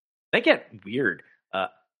 They get weird.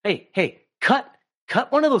 Hey, cut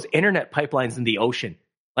one of those internet pipelines in the ocean.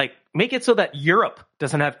 Like, make it so that Europe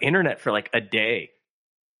doesn't have internet for like a day.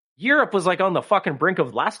 Europe was like on the fucking brink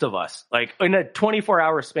of Last of Us, like in a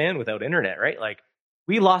 24-hour span without internet, right? Like,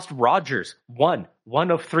 we lost Rogers, one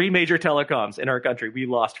of 3 major telecoms in our country. We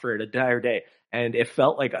lost for an entire day. And it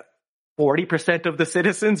felt like 40% of the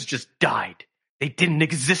citizens just died. They didn't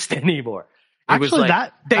exist anymore. It Actually, was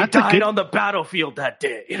like they died on the battlefield that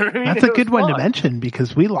day. You know what I mean? That's a good one to mention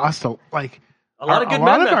because we lost a lot of good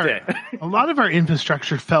men that day. A lot of our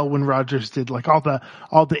infrastructure fell when Rogers did like all the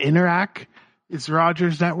Interac is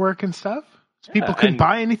Rogers network and stuff. So people couldn't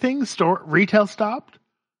buy anything. Retail stopped.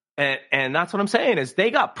 And that's what I'm saying is they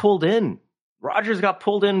got pulled in. Rogers got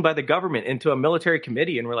pulled in by the government into a military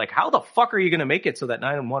committee, and we're like, how the fuck are you going to make it so that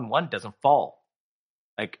 911 doesn't fall?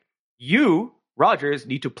 Like you, Rogers,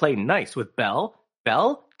 need to play nice with Bell.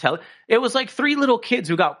 It was like 3 little kids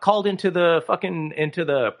who got called into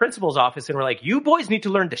the principal's office and were like, you boys need to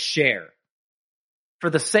learn to share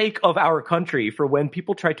for the sake of our country for when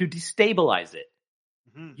people try to destabilize it.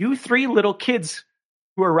 Mm-hmm. You 3 little kids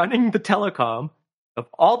who are running the telecom of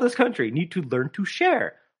all this country need to learn to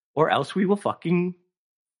share or else we will fucking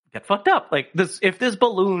get fucked up. Like this, if this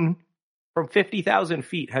balloon from 50,000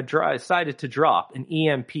 feet had decided to drop an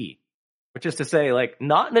EMP, which is to say like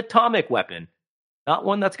not an atomic weapon, not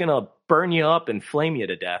one that's going to burn you up and flame you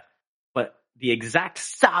to death, but the exact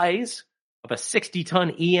size of a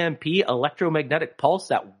 60-ton EMP electromagnetic pulse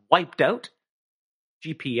that wiped out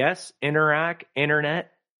GPS, Interac,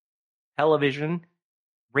 internet, television,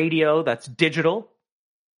 radio that's digital.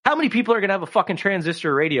 How many people are going to have a fucking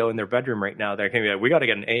transistor radio in their bedroom right now? They're going to be like, we got to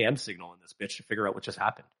get an AM signal in this bitch to figure out what just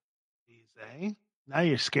happened. Now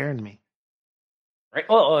you're scaring me. Right?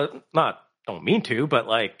 Well, don't mean to, but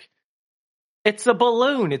like, it's a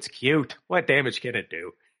balloon. It's cute. What damage can it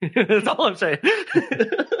do? That's all I'm saying.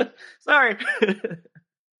 Sorry.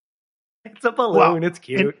 It's a balloon. Well, it's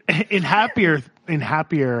cute. In happier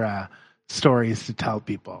stories to tell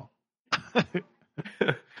people.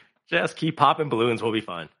 Just keep popping balloons. We'll be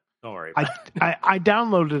fine. Don't worry. I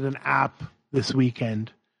downloaded an app this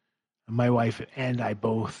weekend. My wife and I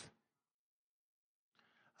both.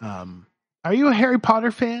 Are you a Harry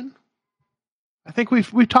Potter fan? I think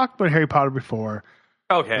we've talked about Harry Potter before.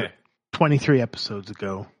 Okay. 23 episodes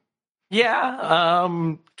ago. Yeah.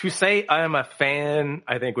 To say I am a fan,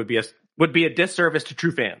 I think would be a disservice to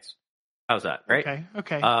true fans. How's that? Right?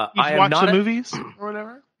 Okay. You've watched the movies or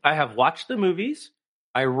whatever? I have watched the movies.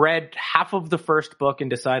 I read half of the first book and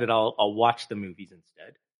decided I'll watch the movies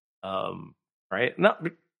instead. Right? No,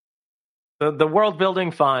 the world building,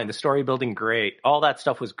 fine. The story building, great. All that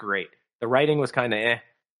stuff was great. The writing was kind of eh.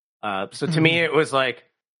 So to me, it was like,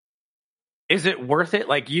 is it worth it?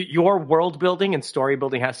 Like your world building and story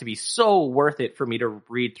building has to be so worth it for me to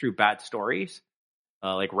read through bad stories,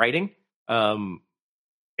 like writing. And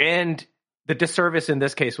the disservice in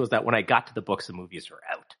this case was that when I got to the books, the movies were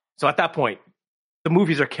out. So at that point, the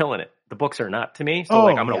movies are killing it. The books are not to me. So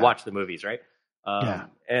I'm going to watch the movies, right?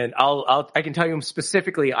 And I can tell you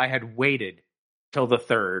specifically, I had waited till the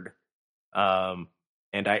 3rd.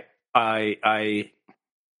 And I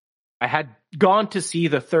had gone to see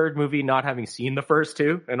the 3rd movie, not having seen the first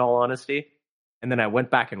 2, in all honesty. And then I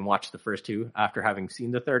went back and watched the first 2 after having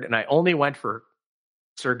seen the 3rd. And I only went for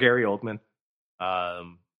Sir Gary Oldman,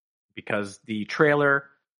 because the trailer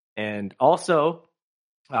and also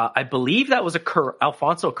I believe that was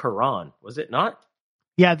Alfonso Cuarón, was it not?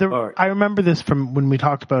 Yeah, I remember this from when we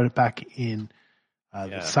talked about it back in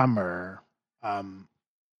the summer.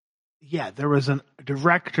 There was a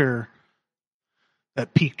director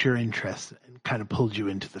that piqued your interest and kind of pulled you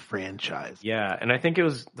into the franchise. Yeah, and I think it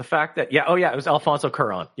was the fact that it was Alfonso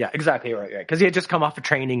Cuarón. Yeah, exactly right. Because he had just come off a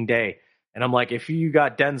Training Day, and I'm like, if you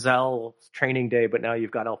got Denzel's Training Day, but now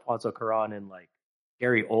you've got Alfonso Cuarón and like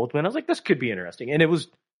Gary Oldman, I was like, this could be interesting. And it was,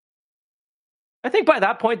 I think by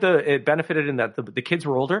that point, it benefited in that the kids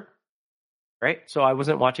were older, right? So I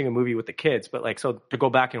wasn't watching a movie with the kids, but like, so to go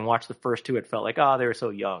back and watch the first two, it felt like, they were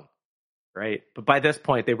so young. Right. But by this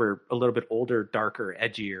point, they were a little bit older, darker,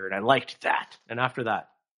 edgier. And I liked that. And after that,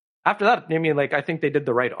 I mean, like, I think they did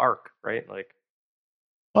the right arc. Right. Like,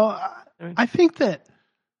 well, I think that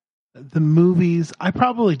the movies, I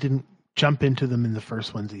probably didn't jump into them in the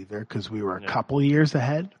first ones either because we were a couple years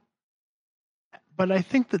ahead. But I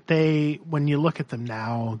think that when you look at them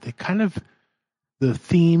now, they kind of, the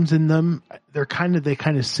themes in them, they kind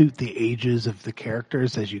of suit the ages of the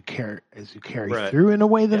characters as you carry through in a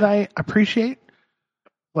way that I appreciate.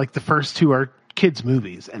 Like the first two are kids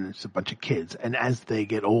movies, and it's a bunch of kids, and as they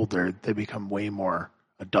get older, they become way more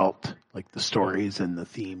adult, like the stories and the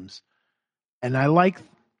themes. And I like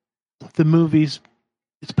the movies.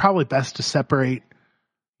 It's probably best to separate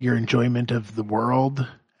your enjoyment of the world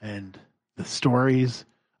and the stories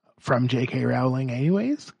from J.K. Rowling,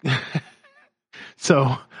 anyways.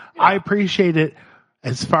 So I appreciate it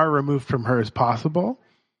as far removed from her as possible.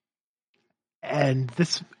 And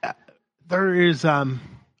there is, I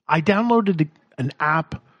downloaded an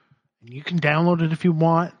app, and you can download it if you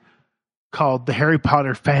want, called the Harry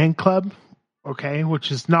Potter Fan Club. Okay.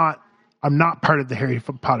 Which is I'm not part of the Harry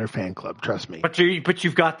Potter Fan Club. Trust me. But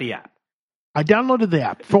you've got the app. I downloaded the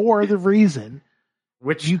app for the reason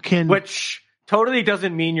which totally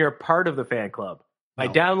doesn't mean you're part of the fan club. By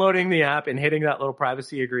downloading the app and hitting that little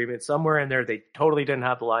privacy agreement, somewhere in there, they totally didn't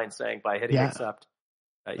have the line saying by hitting accept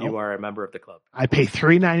that you are a member of the club. I pay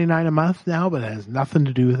 $3.99 a month now, but it has nothing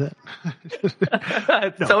to do with it.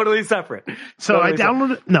 It's totally separate. So totally I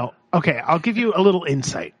downloaded. No, okay. I'll give you a little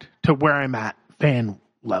insight to where I'm at fan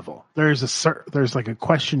level. There's like a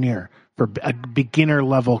questionnaire for a beginner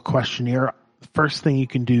level questionnaire. First thing you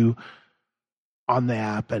can do on the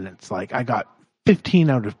app, and it's like I got 15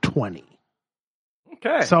 out of 20.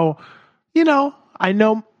 Okay. So, I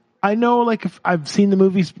know, like if I've seen the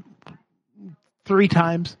movies 3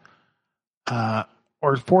 times,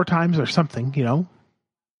 or 4 times or something,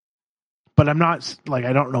 but I'm not like,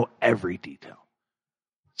 I don't know every detail.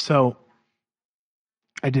 So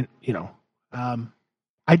I didn't, I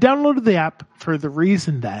downloaded the app for the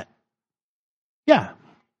reason that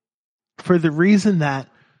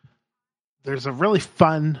there's a really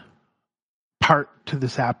fun part to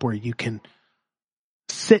this app where you can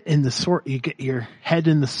sit in you get your head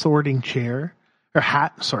in the sorting chair or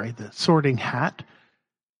hat, the sorting hat,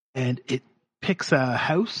 and it picks a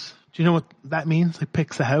house. Do you know what that means? It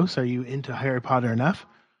picks a house. Are you into Harry Potter enough?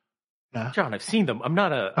 Yeah. John, I've seen them. I'm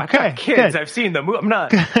not okay. Kids, good. I've seen them. I'm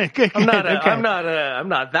not. Good, I'm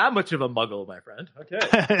not that much of a muggle, my friend.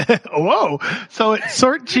 Okay. Whoa. So it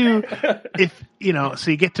sorts you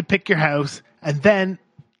so you get to pick your house, and then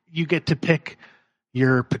you get to pick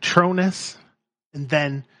your Patronus, and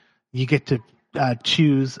then you get to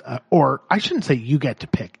choose, or I shouldn't say you get to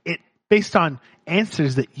pick it based on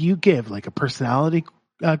answers that you give, like a personality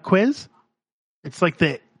quiz. It's like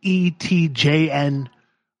the ETJN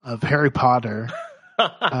of Harry Potter.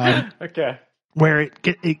 Okay. Where you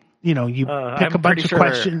pick a bunch of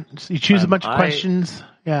questions. You choose a bunch of questions.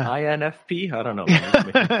 Yeah. INFP? I don't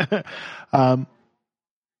know.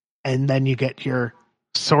 And then you get your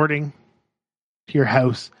sorting to your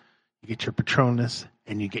house, you get your Patronus,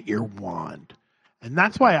 and you get your wand. And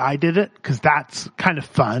that's why I did it, because that's kind of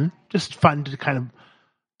fun. Just fun to kind of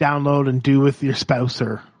download and do with your spouse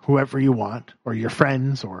or whoever you want, or your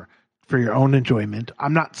friends, or for your own enjoyment.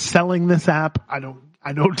 I'm not selling this app. I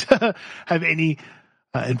don't have any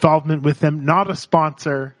involvement with them. Not a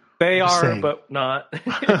sponsor. They are, but not.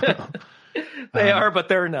 They are, but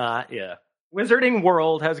they're not. Yeah. Wizarding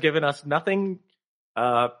World has given us nothing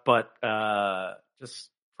but just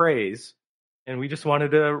praise, and we just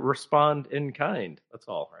wanted to respond in kind. That's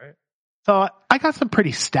all, right? So I got some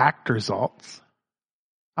pretty stacked results.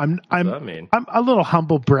 I'm a little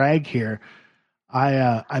humble brag here.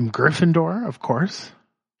 I'm Gryffindor, of course.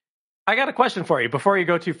 I got a question for you before you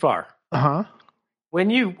go too far. Uh-huh. When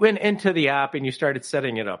you went into the app and you started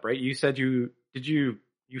setting it up, right? You said you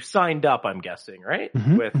signed up, I'm guessing, right?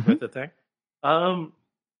 Mm-hmm, with the thing.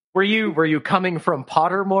 Were you coming from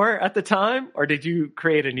Pottermore at the time, or did you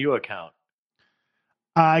create a new account?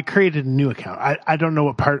 I created a new account. I don't know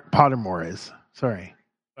what Pottermore is. Sorry.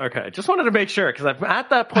 Okay, just wanted to make sure because I'm at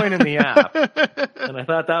that point in the app, and I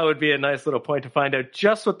thought that would be a nice little point to find out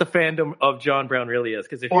just what the fandom of John Brown really is.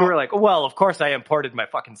 Because if you were like, well, of course I imported my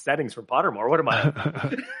fucking settings from Pottermore. What am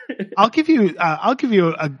I? I'll give you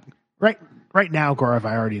a right now, Gaurav.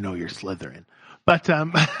 I already know you're Slytherin, but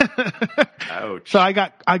Ouch. So I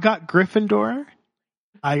got Gryffindor.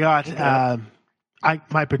 I got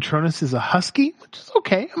my Patronus is a Husky, which is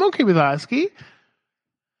okay. I'm okay with a Husky,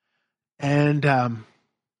 and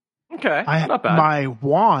okay, not bad. My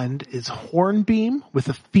wand is Hornbeam with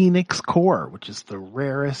a Phoenix core, which is the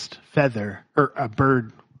rarest feather or a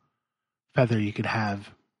bird feather you could have.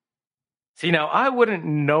 See, now I wouldn't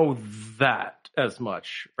know that as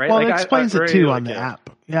much, right? Well, it explains it too on the app.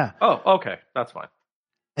 Yeah. Oh, okay, that's fine.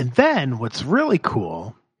 And then what's really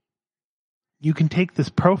cool, you can take this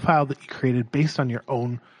profile that you created based on your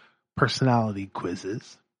own personality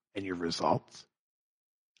quizzes and your results,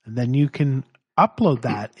 and then you can upload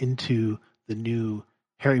that into the new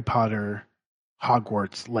Harry Potter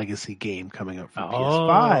Hogwarts Legacy game coming out for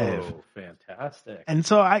PS5. Oh, fantastic. And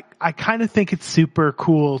so I kind of think it's super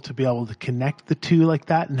cool to be able to connect the two like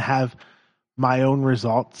that and have my own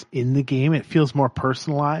results in the game. It feels more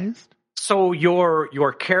personalized. So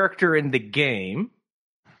your character in the game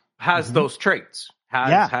has those traits.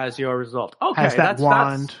 Has your result. Okay, has that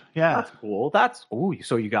wand. That's cool.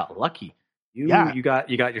 So you got lucky. You got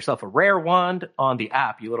yourself a rare wand on the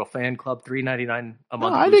app. You little fan club, $3.99 a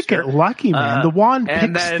month. No, I didn't get lucky, man. The wand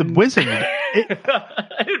picks the wizard.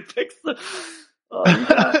 It picks the.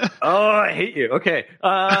 I hate you. Okay,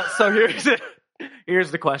 so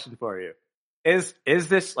here's the question for you: Is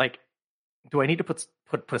this like? Do I need to put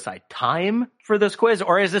aside time for this quiz,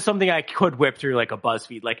 or is this something I could whip through like a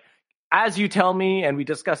BuzzFeed? Like, as you tell me, and we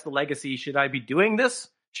discuss the legacy, should I be doing this?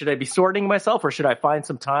 Should I be sorting myself, or should I find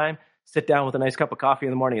some time? Sit down with a nice cup of coffee in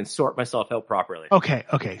the morning and sort myself out properly.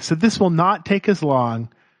 Okay. So this will not take as long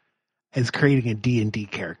as creating a D&D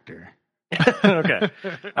character. Okay.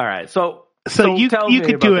 All right. So you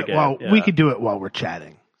could do it we could do it while we're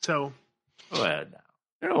chatting. So go ahead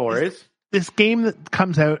now. No worries. This game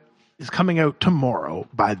that is coming out tomorrow,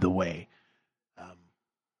 by the way.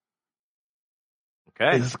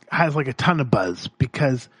 Okay. Has like a ton of buzz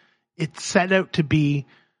because it's set out to be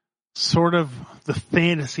sort of the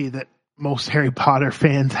fantasy that most Harry Potter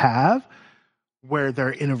fans have, where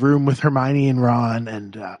they're in a room with Hermione and Ron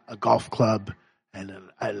and a golf club and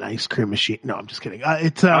an ice cream machine. No, I'm just kidding. I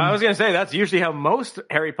was going to say that's usually how most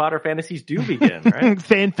Harry Potter fantasies do begin, right?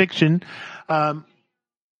 Fan fiction.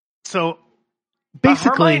 So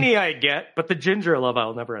basically, Hermione I get, but the ginger love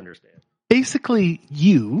I'll never understand. Basically,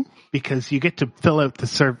 because you get to fill out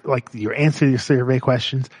your answer to your survey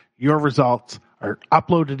questions, your results are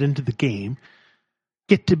uploaded into the game,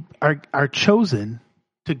 are chosen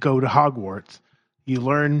to go to Hogwarts. You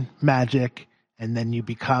learn magic, and then you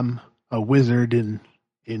become a wizard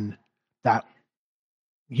in that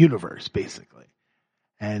universe, basically.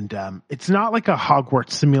 And it's not like a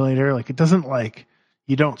Hogwarts simulator. Like, it doesn't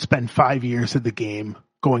you don't spend 5 years of the game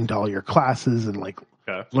going to all your classes and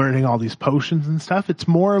learning all these potions and stuff. It's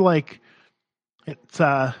more like it's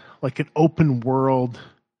like an open world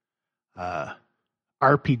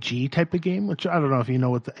RPG type of game, which I don't know if you know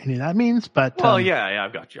what any of that means, but yeah,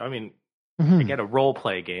 I've got you. I mean, I get a role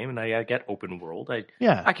play game and I get open world.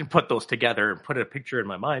 I can put those together and put a picture in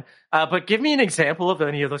my mind. But give me an example of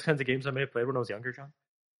any of those kinds of games I may have played when I was younger, John.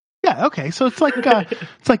 Yeah, okay. So it's like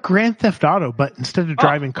Grand Theft Auto, but instead of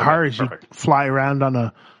driving cars, you fly around on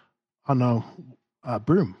a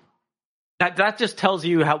broom. That just tells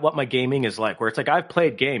you what my gaming is like. Where it's like I've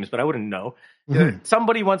played games, but I wouldn't know. Mm-hmm.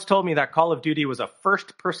 Somebody once told me that Call of Duty was a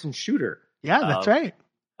first-person shooter. Yeah, that's right.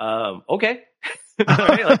 Okay.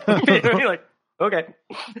 Okay.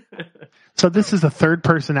 So this is a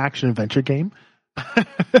third-person action adventure game.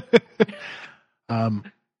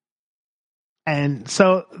 And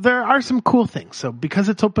so there are some cool things. So because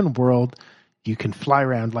it's open world, you can fly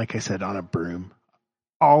around, like I said, on a broom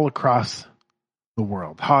all across the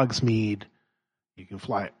world. Hogsmeade, you can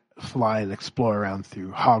fly and explore around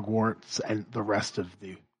through Hogwarts and the rest of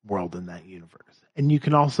the world in that universe. And you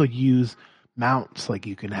can also use mounts, like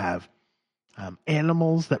you can have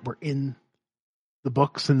animals that were in the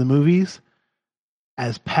books and the movies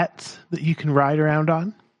as pets that you can ride around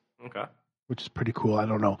on. Okay. Which is pretty cool. I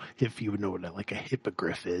don't know if you would know what a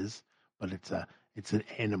hippogriff is, but it's an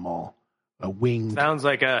animal, a winged. Sounds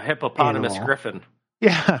like a hippopotamus animal. Griffin.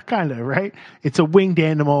 Yeah, kind of, right? It's a winged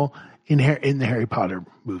animal in the Harry Potter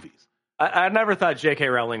movies. I never thought J.K.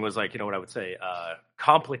 Rowling was like, you know what I would say,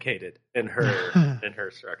 complicated in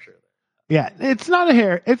her structure. Yeah, it's not a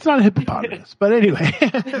hippopotamus, but anyway.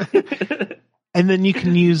 And then you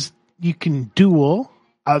can duel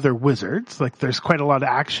other wizards. Like there's quite a lot of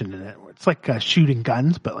action in it. It's like shooting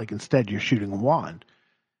guns, but like instead you're shooting a wand.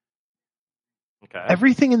 Okay.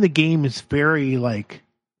 Everything in the game is very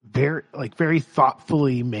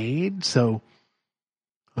thoughtfully made. So,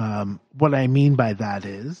 what I mean by that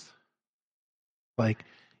is, like,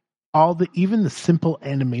 even the simple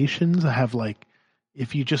animations have like,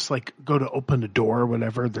 if you just like go to open a door or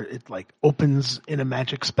whatever, it like opens in a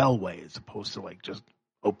magic spell way as opposed to like just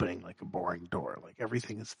opening like a boring door. Like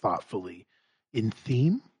everything is thoughtfully in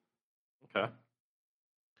theme. Okay.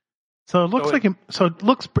 So it looks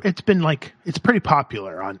it's pretty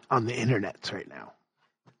popular on the internets right now.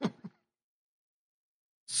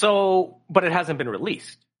 So, but it hasn't been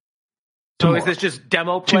released. So is this just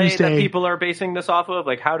demo play that people are basing this off of?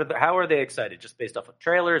 Like how are they excited? Just based off of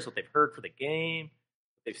trailers, what they've heard for the game?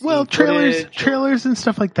 Trailers and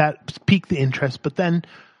stuff like that pique the interest, but then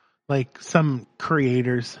like some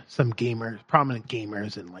creators, some gamers, prominent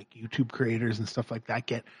gamers and like YouTube creators and stuff like that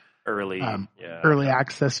get early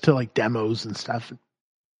access to like demos and stuff,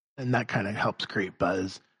 and that kind of helps create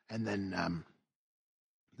buzz. And then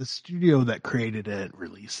the studio that created it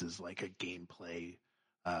releases like a gameplay,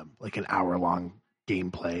 like an hour-long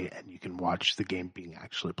gameplay, and you can watch the game being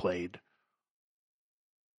actually played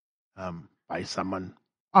by someone.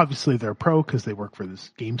 Obviously, they're a pro because they work for this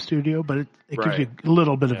game studio, but it gives you a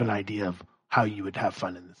little bit of an idea of how you would have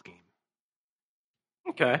fun in this game.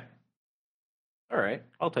 Okay. All right.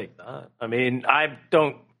 I'll take that. I mean,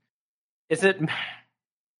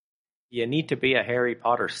 you need to be a Harry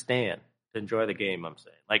Potter stan to enjoy the game, I'm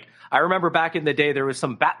saying. Like, I remember back in the day, there was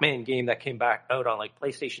some Batman game that came back out on like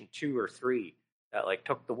PlayStation 2 or 3 that like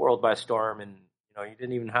took the world by storm, and you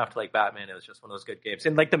didn't even have to like Batman. It was just one of those good games.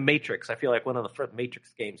 And like the Matrix, I feel like one of the first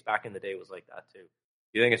Matrix games back in the day was like that too.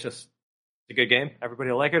 Do you think it's just a good game?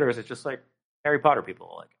 Everybody will like it? Or is it just like Harry Potter people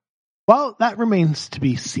will like it? Well, that remains to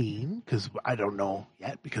be seen because I don't know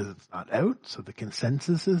yet because it's not out. So the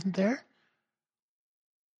consensus isn't there.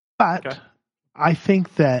 But I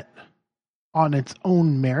think that on its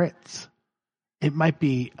own merits, it might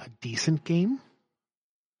be a decent game.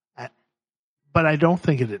 But I don't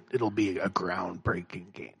think it'll be a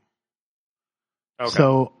groundbreaking game. Okay.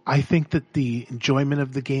 So I think that the enjoyment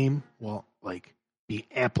of the game will like be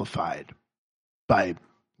amplified by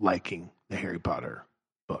liking the Harry Potter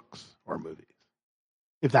books or movies,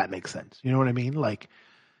 if that makes sense. You know what I mean? Like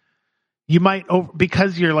you might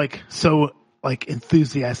because you're like so like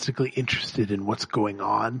enthusiastically interested in what's going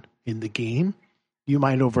on in the game, you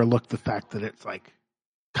might overlook the fact that it's like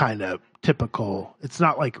kind of typical. It's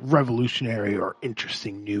not like revolutionary or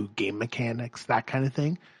interesting new game mechanics, that kind of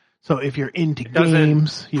thing. So if you're into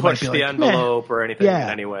games, you push might be the envelope or anything in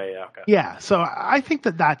any way. Okay. Yeah. So I think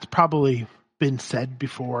that that's probably been said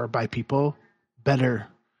before by people better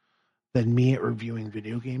than me at reviewing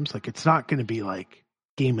video games. Like it's not going to be like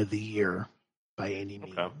game of the year by any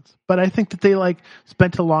means, but I think that they like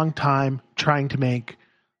spent a long time trying to make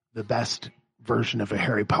the best version of a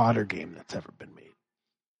Harry Potter game that's ever been made.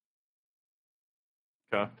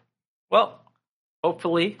 Okay. Well,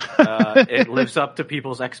 hopefully it lives up to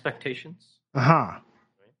people's expectations. Uh-huh.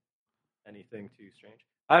 Anything too strange?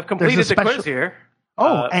 I've completed the quiz here.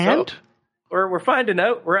 Oh, and? So we're finding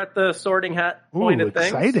out. We're at the sorting hat point of things.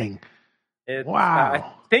 Exciting. Wow.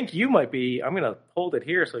 I think you might be, I'm going to hold it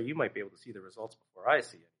here so you might be able to see the results before I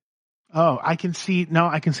see it. Oh, I can see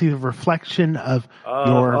the reflection of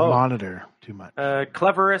your monitor too much.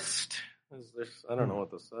 Cleverest. Is this, I don't know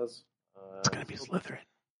what this says. It's going to be Slytherin.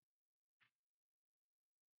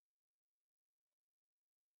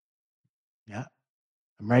 Yeah.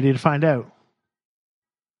 I'm ready to find out.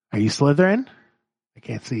 Are you Slytherin? I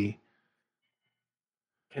can't see.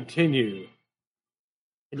 Continue.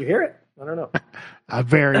 Can you hear it? I don't know.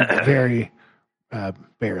 Very, very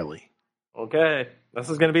barely. Okay. This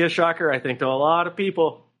is going to be a shocker, I think, to a lot of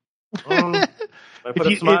people. I put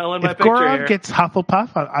a smile in my picture Gaurav here. Gets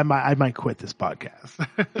Hufflepuff, I might quit this podcast.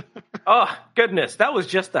 Oh, goodness. That was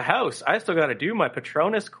just the house. I still got to do my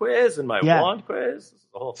Patronus quiz and my wand quiz. This is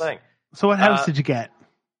the whole thing. So what house did you get?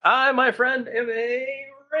 I, my friend, am a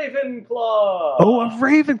Ravenclaw. Oh, a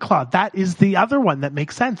Ravenclaw. That is the other one that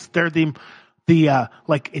makes sense. They're the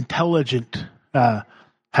like intelligent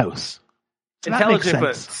house. So intelligent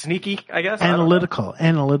but sneaky, I guess. Analytical.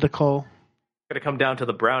 Could have come down to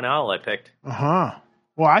the brown owl I picked. Uh-huh.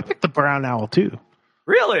 Well, I picked the brown owl too.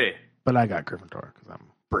 Really? But I got Gryffindor because I'm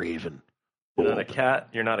brave and bold.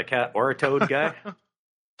 You're not a cat or a toad guy?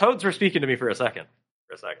 Toads were speaking to me for a second.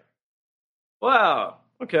 Wow.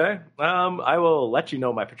 Okay. I will let you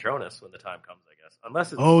know my Patronus when the time comes, I guess.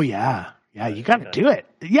 Unless it's... Oh, yeah. Yeah, you got to do it.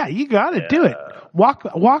 Yeah, you got to do it.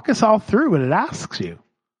 Walk us all through what it asks you.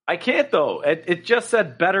 I can't, though. It just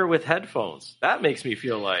said better with headphones. That makes me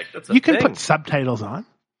feel like that's a You can thing. put subtitles on.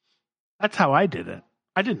 That's how I did it.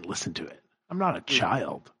 I didn't listen to it. I'm not a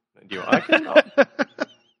child.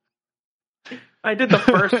 I did the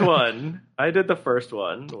first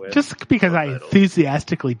one. With just because I subtitles.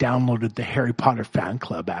 enthusiastically downloaded the Harry Potter fan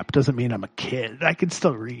club app doesn't mean I'm a kid. I can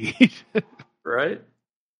still read. Right?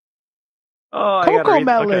 Oh, Coco I gotta read.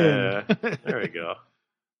 Melon. Okay. There we go.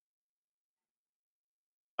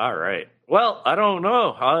 All right. Well, I don't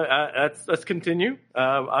know. Let's continue.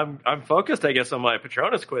 I'm focused, I guess, on my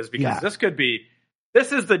Patronus quiz because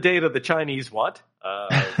this is the data the Chinese want.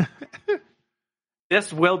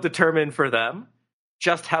 This will determine for them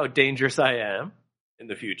just how dangerous I am in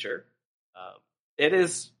the future. It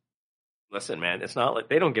is. Listen, man, it's not like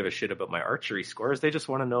they don't give a shit about my archery scores. They just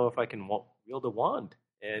want to know if I can wield a wand.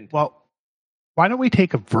 And well, why don't we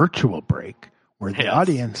take a virtual break where the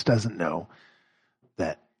audience doesn't know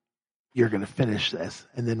that you're going to finish this,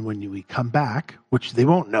 and then when we come back, which they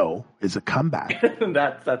won't know is a comeback,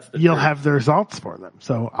 that's you'll have the results for them.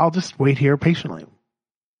 So I'll just wait here patiently.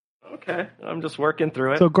 Okay, I'm just working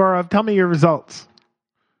through it. So Gaurav, tell me your results.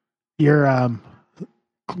 You're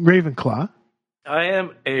Ravenclaw. I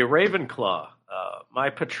am a Ravenclaw. My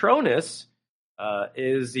Patronus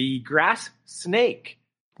is the grass snake.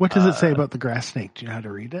 What does it say about the grass snake? Do you know how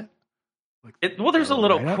to read it? There's a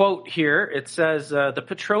little quote here. It says, the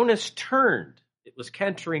Patronus turned. It was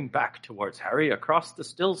cantering back towards Harry across the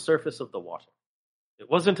still surface of the water. It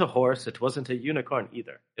wasn't a horse. It wasn't a unicorn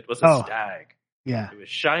either. It was a stag. Yeah. It was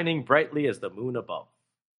shining brightly as the moon above.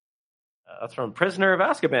 That's from Prisoner of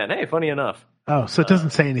Azkaban. Hey, funny enough. Oh, so it doesn't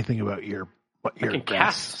say anything about what your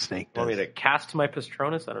grass snake does. Want me to cast my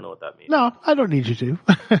Patronus? I don't know what that means. No, I don't need you to.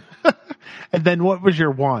 And then what was your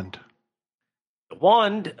wand? The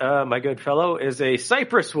wand, my good fellow, is a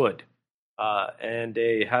cypress wood, and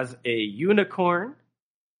has a unicorn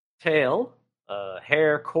tail,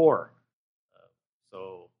 hair core.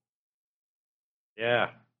 Yeah.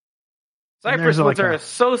 Cypress woods are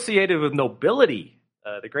associated with nobility.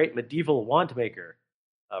 The great medieval wand maker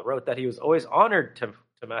wrote that he was always honored to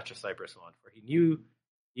match a cypress wand, for he knew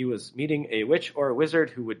he was meeting a witch or a wizard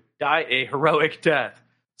who would die a heroic death.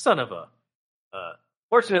 Son of a...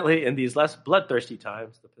 Fortunately, in these less bloodthirsty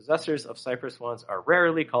times, the possessors of cypress wands are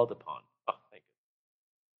rarely called upon. Oh, thank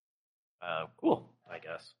you. Cool, I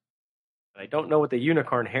guess. I don't know what the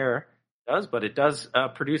unicorn hair does, but it does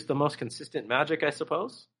produce the most consistent magic, I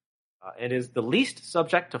suppose. And is the least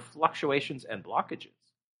subject to fluctuations and blockages.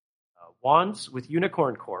 Wands with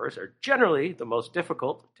unicorn cores are generally the most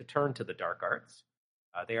difficult to turn to the dark arts.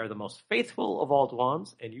 They are the most faithful of all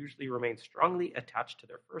wands and usually remain strongly attached to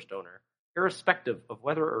their first owner, irrespective of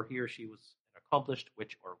whether or he or she was an accomplished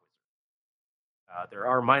witch or wizard. There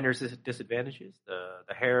are minor disadvantages.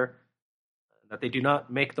 The hair, that they do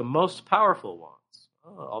not make the most powerful wands,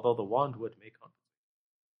 although the wand would make compensate.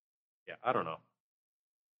 Yeah, I don't know.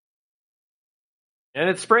 And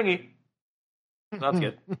it's springy. That's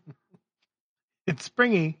good. It's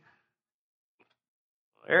springy.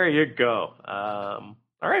 There you go. All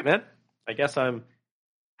right, man. I guess I'm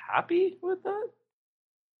happy with that.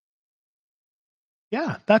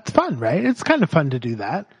 Yeah, that's fun, right? It's kind of fun to do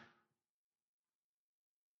that.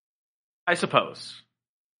 I suppose.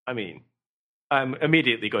 I mean, I'm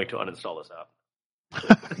immediately going to uninstall this app.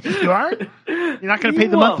 You are? You're not going to pay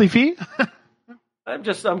the monthly fee?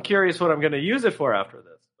 I'm curious what I'm going to use it for after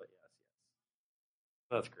this. But yes.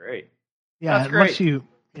 That's great. Yeah, that's great.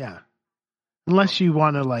 Unless you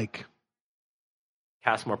want to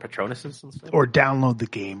cast more Patronuses and stuff, or download the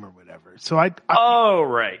game or whatever. So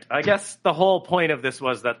right. I guess the whole point of this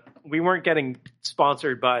was that we weren't getting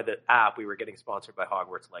sponsored by the app; we were getting sponsored by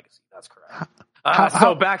Hogwarts Legacy. That's correct.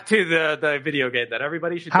 So back to the video game that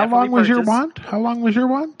everybody should. How long was your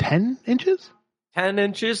wand? 10 inches? 10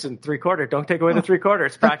 inches and 3/4. Don't take away the 3/4.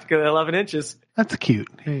 It's practically 11 inches. That's cute.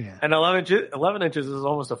 Yeah. And 11 inches is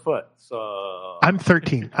almost a foot. So I'm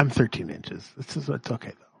 13. I'm 13 inches. It's okay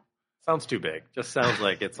though. Sounds too big. Just sounds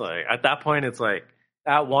like it's like at that point it's like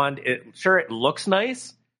that wand. It looks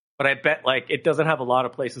nice, but I bet it doesn't have a lot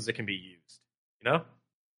of places it can be used. You know,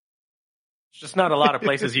 it's just not a lot of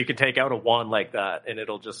places you can take out a wand like that and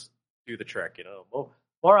it'll just do the trick. You know. Well,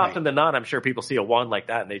 more often than not, I'm sure people see a wand like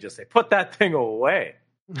that and they just say, "Put that thing away."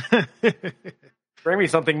 Bring me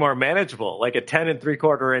something more manageable, like a 10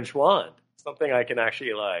 3/4 inch wand, something I can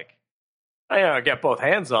actually get both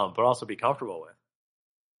hands on, but also be comfortable with.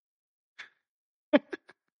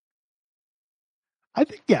 I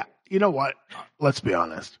think, yeah. You know what? Let's be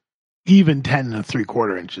honest. Even 10 and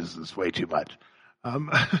 3/4 inches is way too much.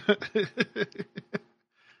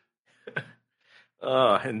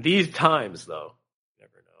 In these times, though, you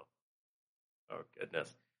never know. Oh,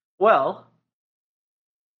 goodness. Well,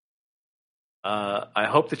 I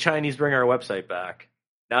hope the Chinese bring our website back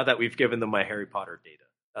now that we've given them my Harry Potter data.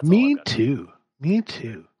 That's Me too. Me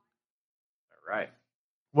too. All right.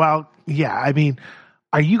 Well, yeah. I mean,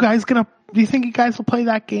 do you think you guys will play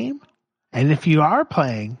that game? And if you are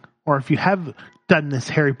playing, or if you have done this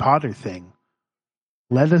Harry Potter thing,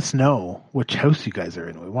 let us know which house you guys are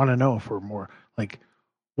in. We want to know if we're more like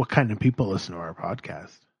what kind of people listen to our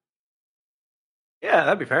podcast. Yeah,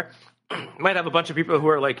 that'd be fair. Might have a bunch of people who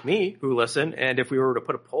are like me who listen, and if we were to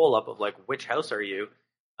put a poll up of like which house are you,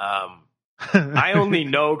 I only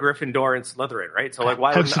know Gryffindor and Slytherin, right? So like,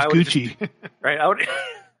 why House wouldn't of I would Gucci? just, right? I would.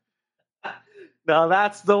 Now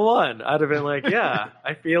that's the one. I'd have been like, yeah,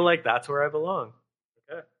 I feel like that's where I belong.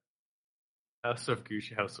 Okay. House of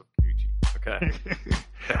Gucci. Okay.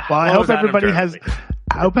 Well, I hope everybody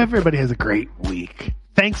has a great week.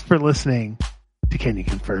 Thanks for listening to Can You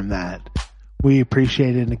Confirm That? We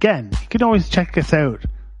appreciate it. And again, you can always check us out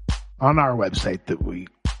on our website that we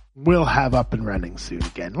will have up and running soon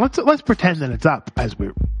again. Let's pretend that it's up as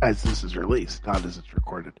this is released, not as it's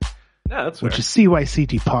recorded. Yeah, that's which is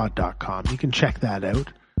cyctpod.com. You can check that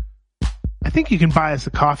out. I think you can buy us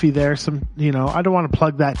a coffee there. I don't want to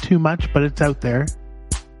plug that too much, but it's out there.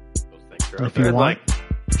 Those things are if you want. Like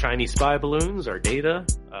Chinese spy balloons, our data,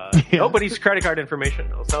 nobody's credit card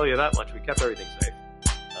information. I'll tell you that much. We kept everything safe.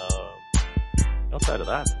 Outside of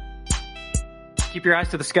that, keep your eyes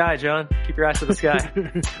to the sky, John. Keep your eyes to the sky.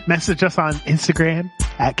 Message us on Instagram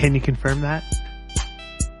at Can You Confirm That?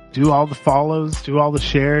 Do all the follows, do all the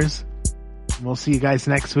shares. And we'll see you guys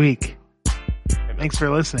next week. Thanks for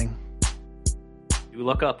listening. You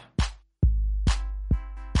look up.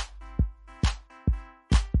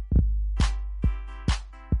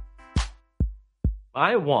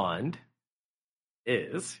 My wand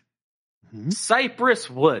is cypress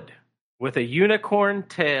wood with a unicorn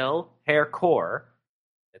tail hair core.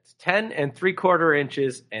 It's 10 3/4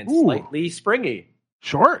 inches and slightly springy.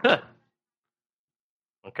 Short.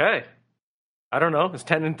 Okay. I don't know. Is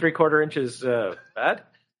 10 3/4 inches bad?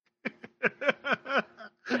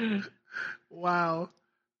 Wow.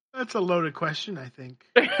 That's a loaded question, I think.